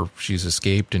she's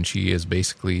escaped and she is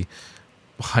basically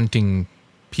hunting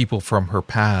people from her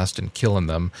past and killing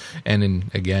them. And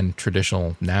in, again,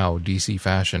 traditional now DC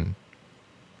fashion,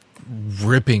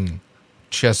 ripping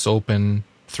chests open,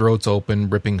 throats open,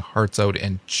 ripping hearts out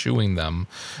and chewing them.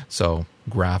 So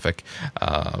graphic.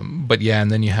 But yeah,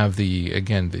 and then you have the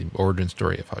origin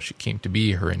story of how she came to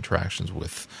be, her interactions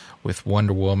with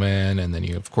Wonder Woman, and then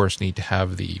you of course need to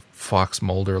have the Fox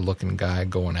Mulder looking guy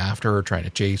going after her, trying to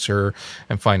chase her,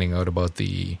 and finding out about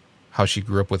how she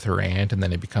grew up with her aunt, and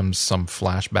then it becomes some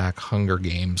flashback Hunger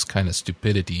Games kind of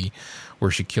stupidity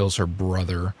where she kills her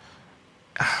brother.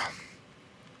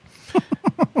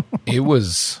 It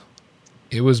was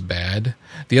bad.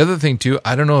 The other thing, too,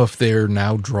 I don't know if they're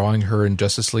now drawing her in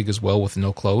Justice League as well with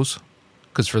no clothes.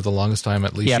 Because for the longest time,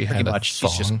 at least she had a thong.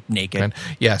 She's just naked. Right?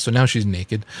 Yeah, so now she's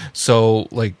naked. So,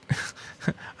 like,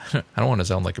 I don't want to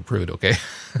sound like a prude, okay?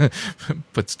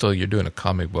 But still, you're doing a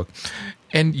comic book.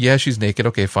 And yeah, she's naked.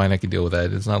 Okay, fine, I can deal with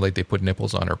that. It's not like they put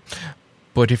nipples on her.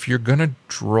 But if you're going to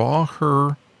draw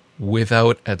her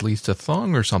without at least a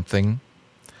thong or something,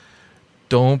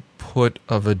 don't put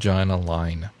a vagina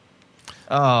line.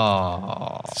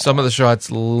 Oh. Some of the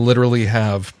shots literally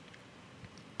have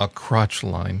a crotch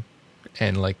line,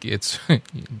 and like it's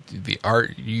the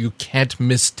art, you can't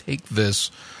mistake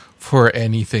this for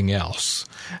anything else.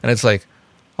 And it's like,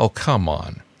 oh, come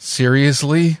on,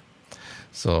 seriously?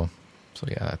 So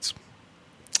yeah, that's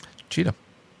Cheetah.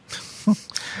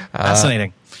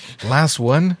 Fascinating. Last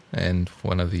one, and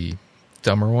one of the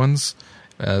dumber ones,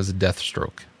 is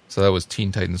Deathstroke. So that was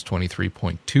Teen Titans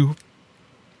 23.2.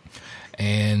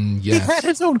 And yes, he had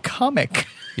his own comic.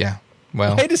 Yeah,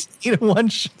 well, I just needed one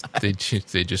shot. They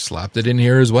just slapped it in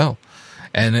here as well,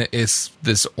 and it's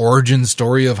this origin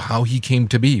story of how he came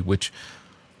to be, which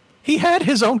he had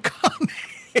his own comic.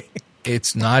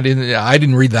 It's not in. I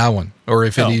didn't read that one, or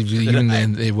if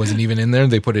it wasn't even in there.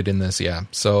 They put it in this. Yeah.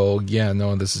 So yeah,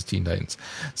 no, this is Teen Titans.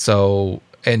 So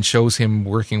and shows him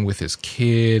working with his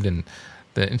kid, and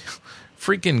the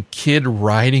freaking kid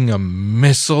riding a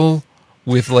missile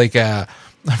with like a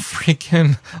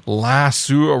freaking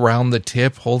lasso around the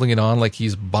tip, holding it on like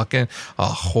he's bucking a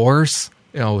horse.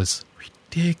 It was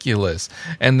ridiculous.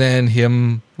 And then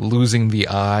him losing the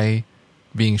eye,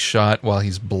 being shot while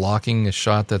he's blocking a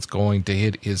shot that's going to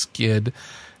hit his kid.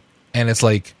 And it's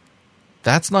like,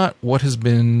 that's not what has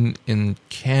been in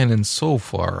canon so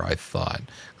far, I thought.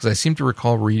 Because I seem to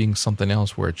recall reading something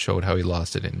else where it showed how he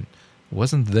lost it, and it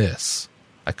wasn't this.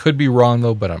 I could be wrong,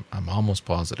 though, but I'm almost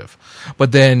positive.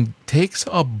 But then takes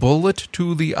a bullet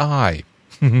to the eye.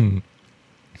 And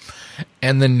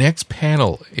the next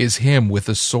panel is him with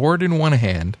a sword in one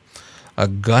hand, a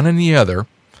gun in the other,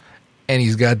 and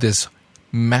he's got this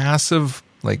massive,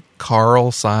 like,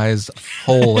 Carl-sized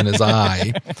hole in his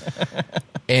eye.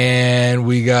 And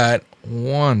we got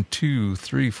 1, 2,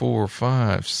 3, 4,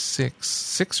 5,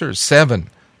 6 or 7.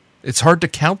 It's hard to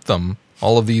count them,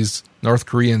 all of these North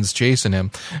Koreans chasing him,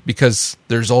 because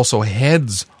there's also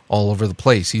heads all over the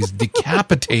place. He's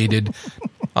decapitated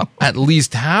at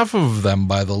least half of them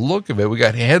by the look of it. We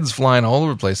got heads flying all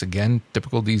over the place. Again,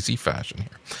 typical DC fashion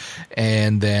here.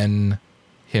 And then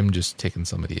him just taking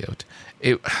somebody out.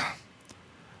 It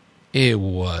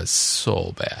was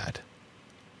so bad.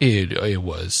 It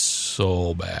was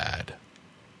so bad.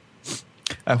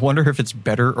 I wonder if it's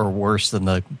better or worse than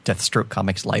the Deathstroke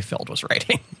comics Liefeld was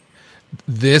writing.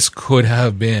 This could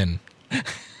have been.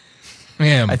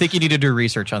 Man, I think you need to do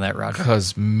research on that, Roger.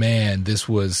 Because, man, this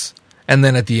was... And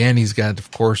then at the end, he's got, of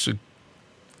course, a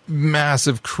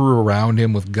massive crew around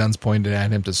him with guns pointed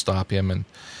at him to stop him. And,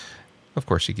 of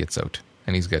course, he gets out.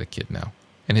 And he's got a kid now.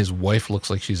 And his wife looks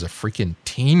like she's a freaking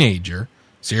teenager.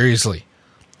 Seriously.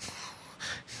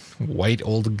 White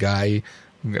old guy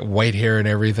white hair and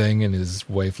everything, and his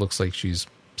wife looks like she's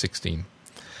 16.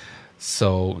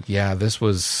 So, yeah, this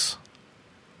was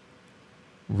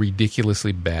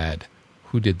ridiculously bad.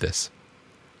 Who did this?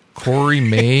 Corey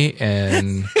May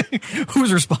and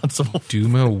Who's responsible?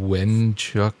 Duma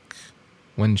Wenchuk.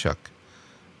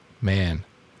 Man.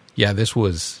 Yeah, this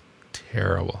was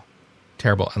terrible.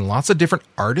 Terrible. And lots of different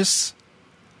artists.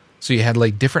 So you had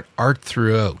like different art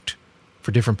throughout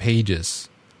for different pages.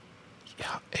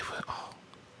 Yeah, it was,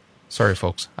 sorry,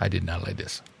 folks. I did not like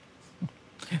this.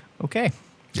 Okay.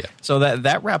 Yeah. So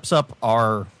that wraps up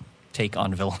our take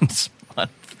on Villains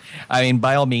Month. I mean,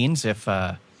 by all means, if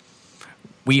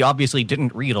we obviously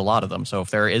didn't read a lot of them, so if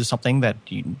there is something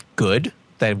good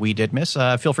that we did miss,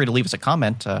 feel free to leave us a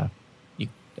comment on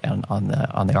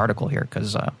the article here,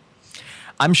 because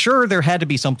I'm sure there had to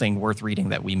be something worth reading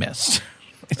that we missed.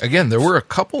 Again, there were a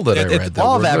couple that I read that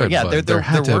were good, yeah, but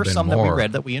there were some that we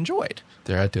read that we enjoyed.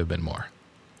 There had to have been more.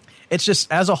 It's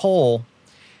just, as a whole,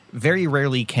 very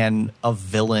rarely can a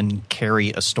villain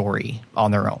carry a story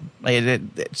on their own.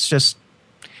 It's just,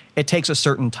 it takes a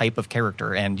certain type of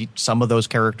character, and some of those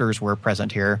characters were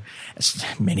present here.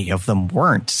 Many of them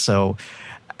weren't. So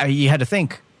you had to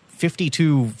think,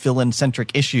 52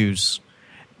 villain-centric issues,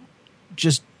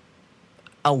 just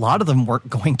a lot of them weren't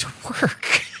going to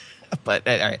work. But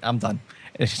all right, I'm done.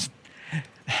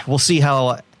 We'll see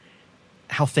how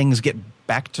things get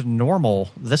back to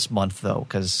normal this month, though,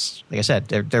 because, like I said,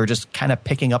 they're just kind of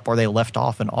picking up where they left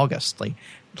off in August.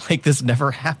 Like this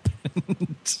never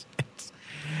happened.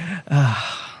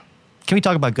 Can we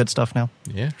talk about good stuff now?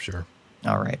 Yeah, sure.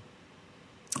 All right.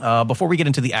 Before we get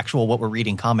into the actual what we're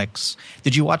reading comics,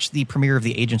 did you watch the premiere of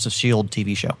the Agents of S.H.I.E.L.D.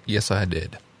 TV show? Yes, I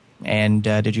did. And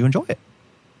did you enjoy it?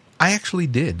 I actually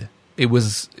did. It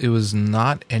was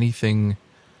not anything.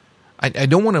 I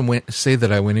don't want to say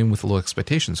that I went in with low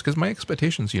expectations, because my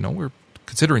expectations, were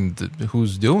considering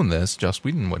who's doing this, Joss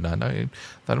Whedon and whatnot. I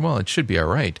thought, well, it should be all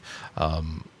right.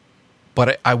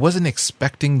 But I wasn't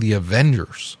expecting the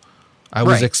Avengers. I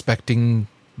was expecting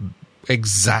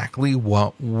exactly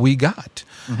what we got.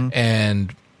 Mm-hmm.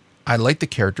 And I liked the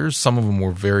characters. Some of them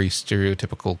were very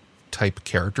stereotypical type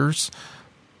characters,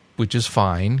 which is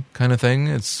fine, kind of thing.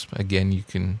 It's, again, you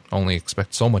can only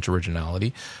expect so much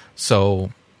originality.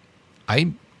 So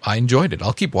I enjoyed it.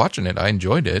 I'll keep watching it. I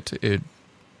enjoyed it.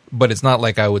 But it's not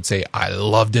like I would say, I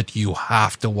loved it, you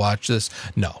have to watch this.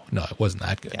 No, it wasn't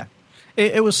that good. Yeah.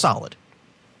 It was solid.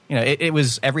 It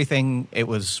was everything it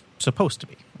was supposed to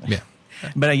be. Yeah.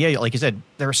 But yeah, like you said,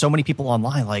 there are so many people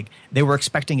online, like, they were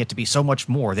expecting it to be so much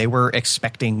more. They were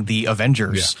expecting the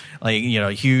Avengers,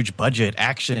 huge budget,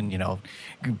 action,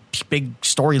 big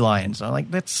storylines. I'm like,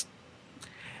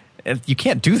 you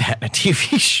can't do that in a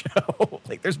TV show.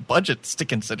 Like, there's budgets to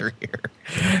consider here.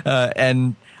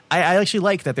 And I actually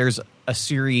like that there's a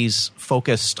series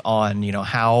focused on,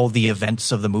 how the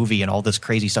events of the movie and all this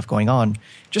crazy stuff going on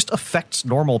just affects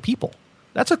normal people.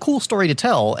 That's a cool story to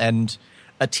tell, and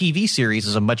a TV series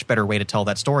is a much better way to tell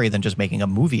that story than just making a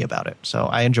movie about it. So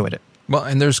I enjoyed it. Well,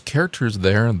 and there's characters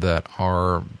there that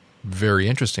are very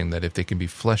interesting that, if they can be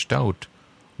fleshed out,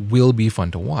 will be fun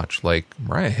to watch. Like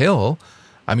Mariah Hill.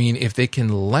 I mean, if they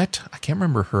can I can't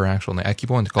remember her actual name. I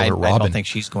keep wanting to call her Robin. I don't think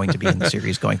she's going to be in the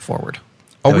series going forward.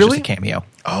 Oh, really? Just a cameo.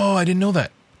 Oh, I didn't know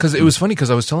that. Because it was funny,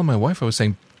 because I was telling my wife, I was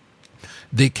saying,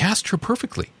 they cast her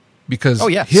perfectly. Because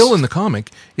Hill in the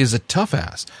comic is a tough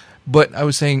ass. But I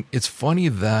was saying, it's funny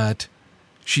that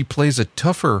she plays a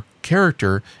tougher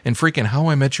character in freaking How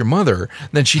I Met Your Mother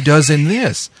than she does in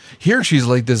this. Here, she's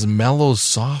like this mellow,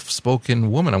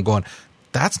 soft-spoken woman. I'm going,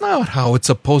 that's not how it's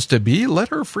supposed to be. Let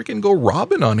her freaking go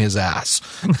Robin on his ass.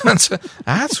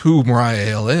 That's who Mariah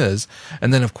Hill is.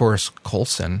 And then, of course,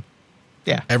 Coulson.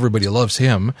 Yeah. Everybody loves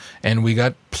him, and we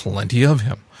got plenty of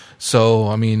him. So,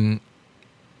 I mean,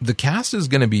 the cast is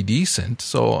going to be decent,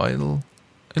 so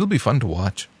it'll be fun to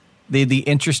watch. The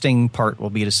interesting part will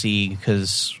be to see,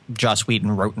 because Joss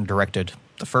Whedon wrote and directed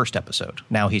the first episode.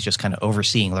 Now he's just kind of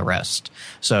overseeing the rest.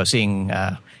 So seeing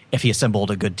if he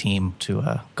assembled a good team to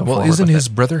go forward. Well, isn't his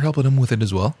brother helping him with it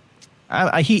as well?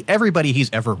 Everybody he's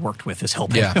ever worked with is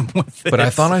helping him with it. But I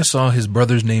thought I saw his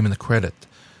brother's name in the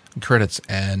credits,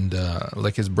 and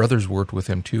like his brothers worked with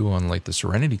him too on like the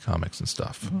Serenity comics and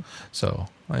stuff. Mm-hmm. So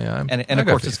and of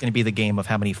course it's going to be the game of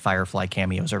how many Firefly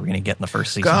cameos are we going to get in the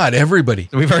first season. God, everybody.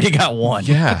 We've already got one.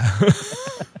 Yeah.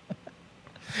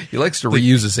 He likes to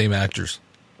reuse the same actors.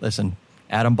 Listen,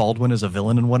 Adam Baldwin is a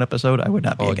villain in one episode. I would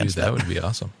not be against that. That would be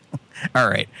awesome. All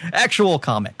right, actual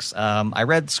comics. I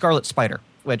read Scarlet Spider,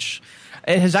 which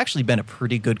it has actually been a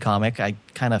pretty good comic. I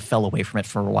kind of fell away from it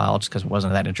for a while just because it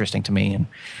wasn't that interesting to me.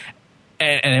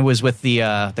 And it was with the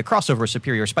crossover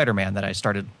Superior Spider-Man that I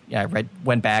started. Yeah,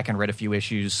 went back and read a few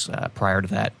issues prior to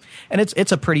that, and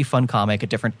it's a pretty fun comic, a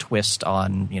different twist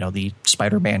on the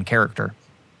Spider-Man character,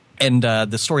 and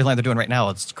the storyline they're doing right now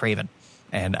is Kraven,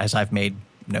 and as I've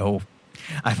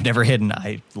never hidden,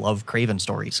 I love Kraven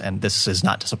stories, and this is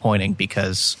not disappointing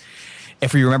because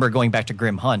if we remember going back to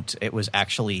Grim Hunt, it was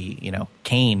actually,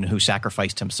 Kane who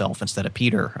sacrificed himself instead of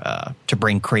Peter to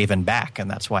bring Kraven back. And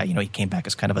that's why, he came back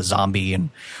as kind of a zombie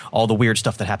and all the weird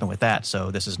stuff that happened with that.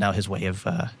 So this is now his way of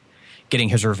getting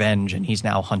his revenge, and he's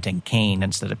now hunting Kane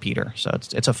instead of Peter. So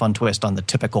it's a fun twist on the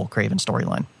typical Kraven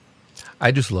storyline.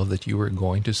 I just love that you were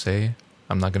going to say,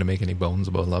 I'm not going to make any bones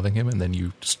about loving him, and then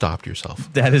you stopped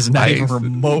yourself. That is not even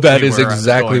remotely That is where I was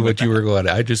exactly going what with you that. were going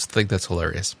to. I just think that's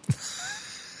hilarious.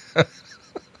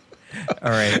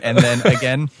 All right. And then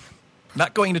again,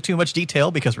 not going into too much detail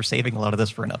because we're saving a lot of this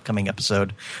for an upcoming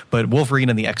episode, but Wolverine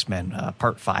and the X-Men,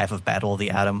 Part 5 of Battle of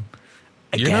the Atom.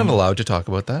 Again, You're not allowed to talk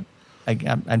about that.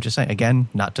 I'm just saying, again,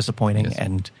 not disappointing. Yes.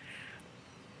 And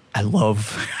I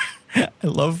love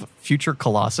future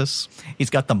Colossus. He's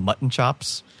got the mutton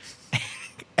chops.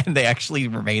 And they actually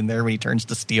remain there when he turns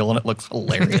to steel, and it looks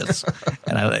hilarious.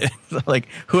 And I like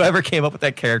whoever came up with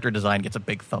that character design gets a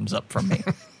big thumbs up from me.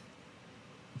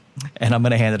 And I'm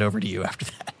going to hand it over to you after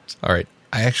that. All right.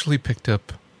 I actually picked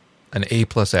up an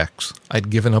A+X. I'd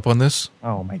given up on this.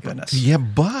 Oh my goodness. Yeah,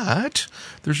 but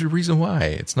there's a reason why.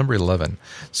 It's number 11.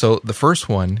 So the first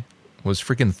one was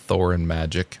freaking Thor and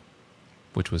Magic,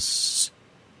 which was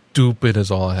stupid as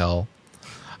all hell.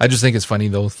 I just think it's funny,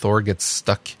 though. Thor gets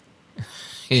stuck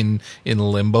in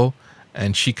limbo,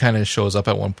 and she kind of shows up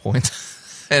at one point,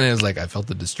 and it's like, I felt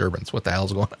the disturbance. What the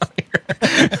hell's going on here?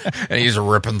 And he's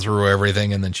ripping through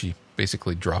everything, and then she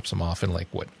basically drops him off in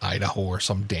Idaho or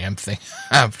some damn thing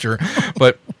after.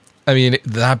 But I mean,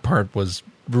 that part was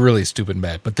really stupid and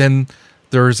bad. But then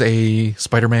there's a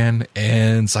Spider-Man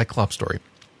and Cyclops story.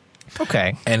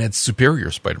 Okay. And it's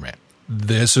Superior Spider-Man.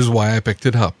 This is why I picked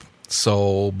it up.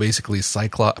 So basically,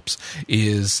 Cyclops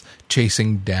is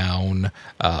chasing down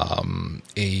what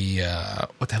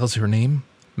the hell's her name?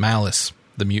 Malice,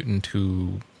 the mutant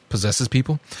who possesses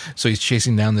people. So he's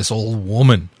chasing down this old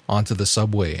woman onto the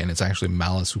subway, and it's actually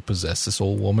Malice who possessed this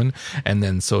old woman. And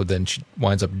then she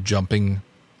winds up jumping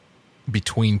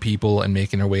between people and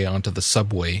making her way onto the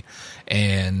subway.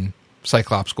 And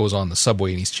Cyclops goes on the subway,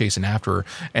 and he's chasing after her.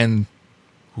 And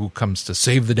who comes to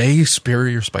save the day?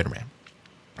 Superior Spider-Man.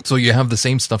 So you have the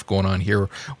same stuff going on here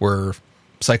where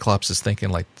Cyclops is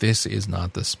thinking, this is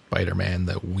not the Spider-Man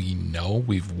that we know.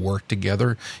 We've worked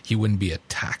together. He wouldn't be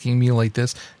attacking me like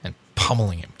this, and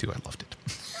pummeling him too. I loved it.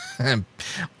 And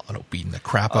Otto beating the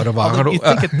crap out of Otto. You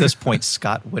think at this point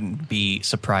Scott wouldn't be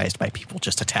surprised by people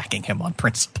just attacking him on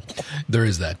principle. There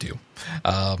is that too.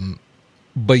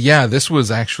 But yeah, this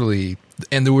was actually,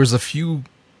 and there was a few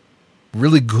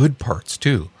really good parts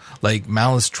too. Like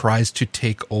Malice tries to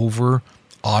take over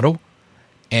Otto,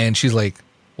 and she's like,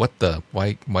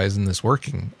 why isn't this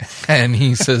working? And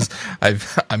he says,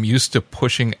 I'm used to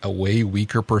pushing away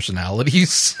weaker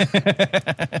personalities.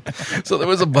 So there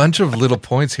was a bunch of little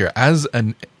points here. As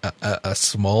a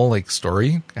small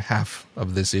story, half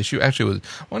of this issue actually was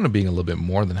wound up being a little bit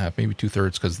more than half, maybe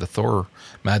 2/3, because the Thor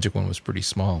Magic one was pretty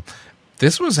small.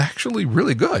 This was actually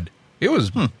really good. It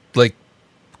was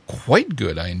quite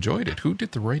good. I enjoyed it. Who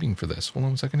did the writing for this? Hold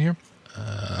on a second here.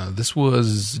 This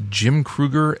was Jim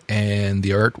Kruger, and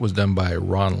the art was done by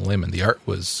Ron Lim, and the art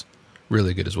was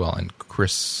really good as well. And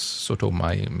Chris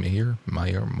Sotomayor,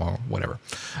 whatever.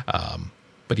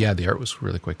 But yeah, the art was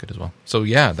really quite good as well. So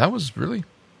yeah, that was really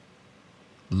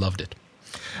loved it.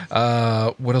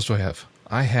 What else do I have?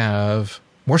 I have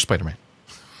more Spider-Man.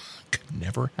 Could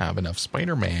never have enough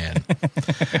Spider-Man.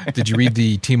 Did you read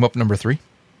the Team Up number 3?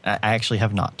 I actually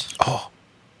have not. Oh,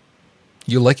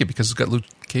 you like it because it's got Luke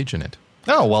Cage in it.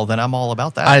 Oh, well, then I'm all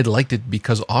about that. I liked it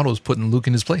because Otto's putting Luke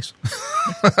in his place.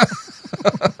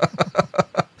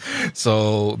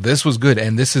 So this was good,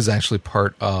 and this is actually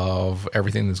part of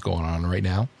everything that's going on right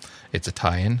now. It's a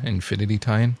tie-in, Infinity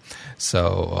tie-in.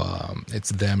 So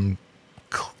it's them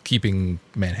keeping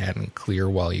Manhattan clear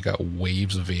while you got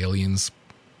waves of aliens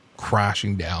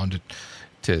crashing down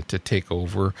to take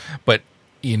over. But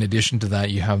in addition to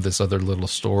that, you have this other little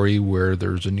story where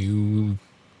there's a new,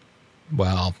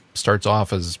 starts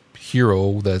off as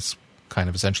hero that's kind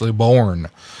of essentially born.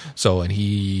 So, and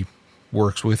he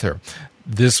works with her.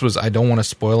 This was, I don't want to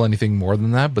spoil anything more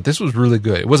than that, but this was really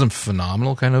good. It wasn't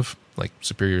phenomenal, kind of like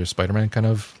Superior Spider-Man kind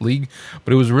of league,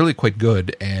 but it was really quite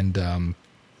good. And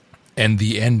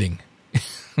the ending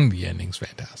The ending's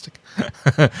fantastic.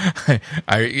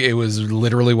 It was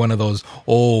literally one of those,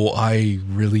 I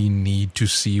really need to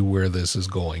see where this is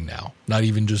going now. Not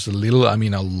even just a little, I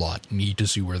mean a lot. Need to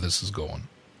see where this is going.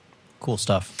 Cool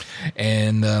stuff.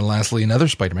 And lastly, another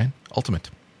Spider-Man, Ultimate.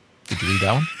 Did you read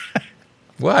that one?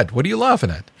 What? What are you laughing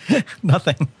at?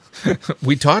 Nothing.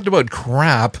 We talked about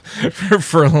crap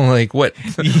for like, what,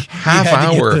 half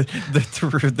hour.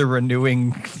 The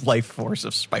renewing life force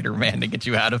of Spider-Man to get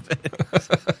you out of it.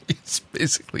 It's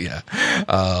basically, yeah.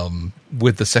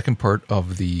 With the second part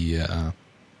of the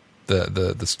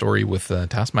story with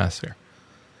Taskmaster.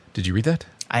 Did you read that?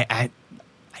 I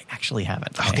actually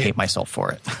haven't. Okay. I hate myself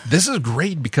for it. This is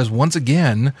great because once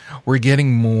again, we're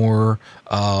getting more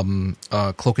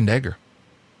Cloak and Dagger.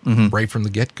 Mm-hmm. Right from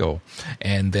the get-go,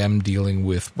 and them dealing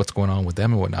with what's going on with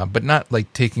them and whatnot, but not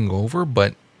like taking over,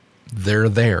 but they're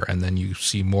there, and then you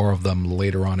see more of them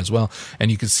later on as well, and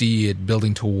you can see it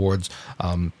building towards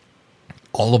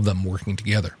all of them working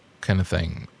together kind of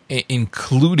thing,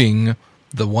 including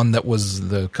the one that was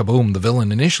the Kaboom, the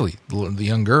villain initially, the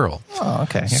young girl. Oh,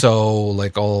 okay. Yeah. So,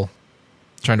 like, all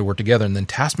trying to work together, and then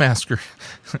Taskmaster,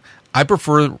 I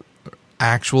prefer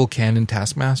actual canon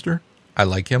Taskmaster. I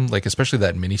like him, like especially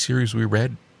that miniseries we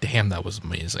read. Damn, that was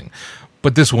amazing.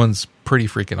 But this one's pretty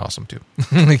freaking awesome too.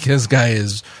 Like this guy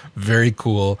is very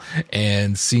cool,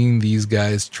 and seeing these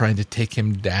guys trying to take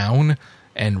him down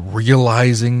and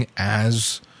realizing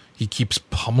as he keeps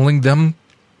pummeling them,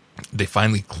 they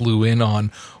finally clue in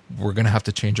on we're going to have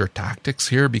to change our tactics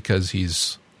here because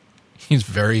he's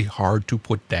very hard to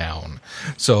put down.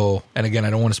 So, and again, I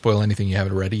don't want to spoil anything you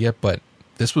haven't read yet, but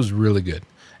this was really good.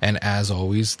 And as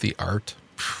always, the art,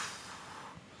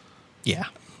 yeah,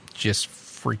 just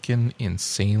freaking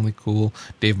insanely cool.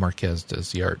 Dave Marquez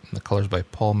does the art, and the colors by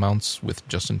Paul Mounts with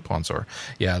Justin Ponsor.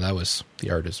 Yeah, the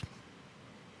art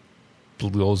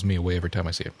blows me away every time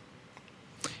I see it.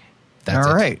 That's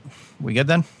all right. We good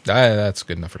then? That's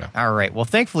good enough for now. All right. Well,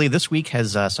 thankfully, this week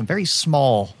has some very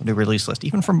small new release list,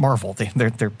 even from Marvel.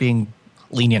 They're being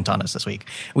lenient on us this week.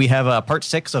 We have part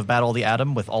 6 of Battle of the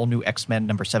Atom with all new X-Men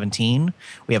number 17.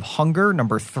 We have Hunger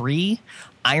number 3,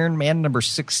 Iron Man number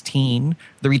 16,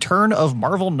 the return of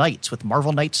Marvel Knights with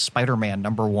Marvel Knights Spider-Man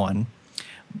number 1,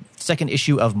 second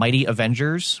issue of Mighty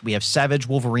Avengers. We have Savage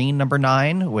Wolverine number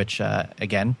 9, which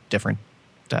again, different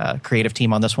creative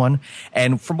team on this one.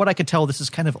 And from what I could tell, this is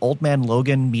kind of Old Man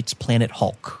Logan meets Planet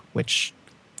Hulk, which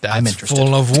I'm interested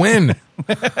full of win.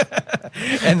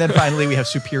 And then finally, we have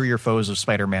Superior Foes of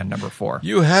Spider-Man number 4.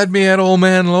 You had me at Old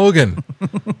Man Logan.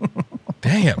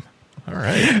 Damn. All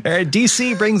right. All right.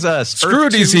 DC brings us Screw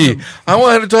DC. I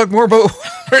wanted to talk more about.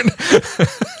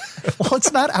 Well,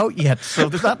 it's not out yet, so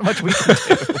there's not much we can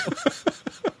do.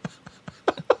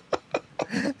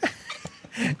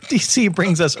 DC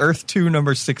brings us Earth 2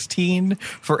 number 16,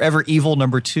 Forever Evil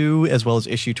number 2, as well as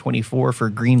issue 24 for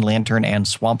Green Lantern and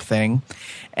Swamp Thing.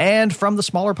 And from the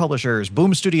smaller publishers,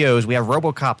 Boom Studios, we have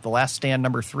RoboCop, The Last Stand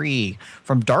number 3.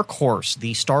 From Dark Horse,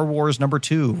 the Star Wars number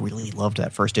 2. Really loved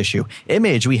that first issue.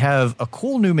 Image, we have a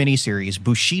cool new miniseries,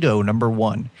 Bushido number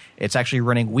 1. It's actually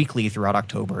running weekly throughout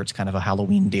October. It's kind of a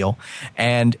Halloween deal.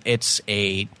 And it's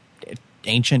a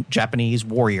ancient Japanese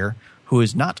warrior who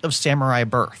is not of samurai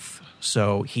birth.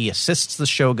 So he assists the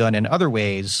shogun in other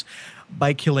ways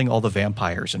by killing all the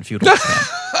vampires in feudal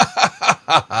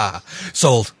Japan.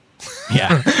 Sold.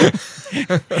 Yeah.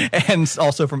 And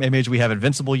also from Image, we have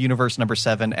Invincible Universe number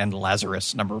 7 and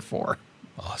Lazarus number 4.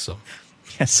 Awesome.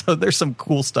 Yeah, so there's some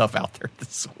cool stuff out there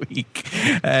this week.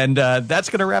 And that's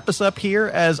going to wrap us up here.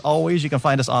 As always, you can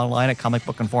find us online at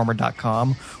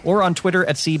comicbookinformer.com or on Twitter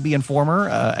at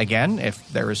CBInformer. Again, if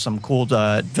there is some cool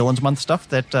Villains Month stuff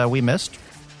that we missed,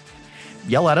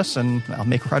 yell at us and I'll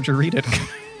make Roger read it.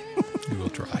 We will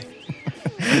try.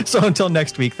 So until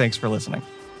next week, thanks for listening.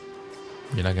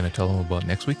 You're not going to tell them about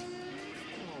next week?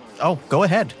 Oh, go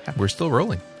ahead. We're still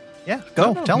rolling. Yeah,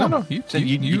 go. Tell them. No. You're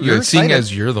seeing excited.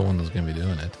 as you're the one that's going to be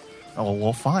doing it. Oh,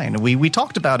 well, fine. We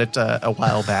talked about it a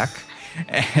while back,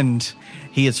 and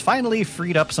he has finally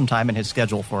freed up some time in his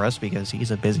schedule for us because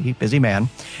he's a busy man.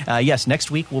 Yes,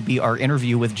 next week will be our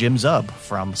interview with Jim Zub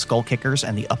from Skull Kickers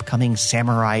and the upcoming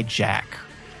Samurai Jack,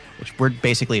 which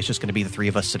it's just going to be the three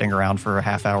of us sitting around for a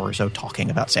half hour or so talking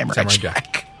about Samurai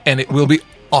Jack. And it will be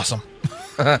awesome.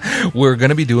 We're going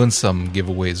to be doing some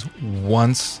giveaways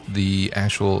once the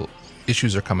actual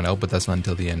issues are coming out, but that's not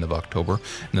until the end of October.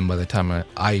 And then by the time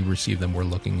I receive them, we're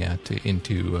looking at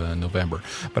into November.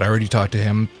 But I already talked to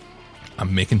him.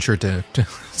 I'm making sure to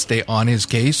stay on his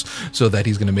case so that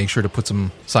he's going to make sure to put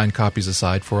some signed copies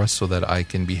aside for us so that I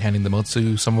can be handing them out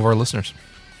to some of our listeners.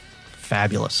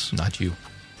 Fabulous. Not you.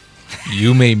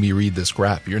 You made me read this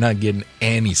crap. You're not getting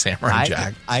any Samurai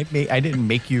Jack. I didn't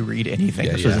make you read anything.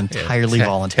 Yeah, this was entirely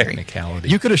voluntary. Technicality.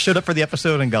 You could have showed up for the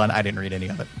episode and gone, I didn't read any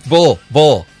of it.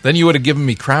 Bull. Then you would have given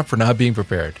me crap for not being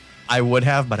prepared. I would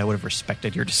have, but I would have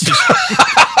respected your decision.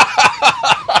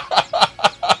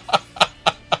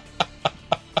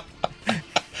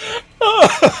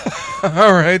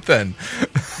 All right, then.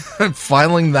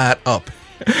 Filing that up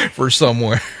for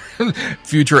somewhere.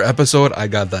 Future episode, I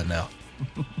got that now.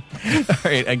 All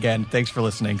right, again, thanks for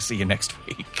listening. See you next week.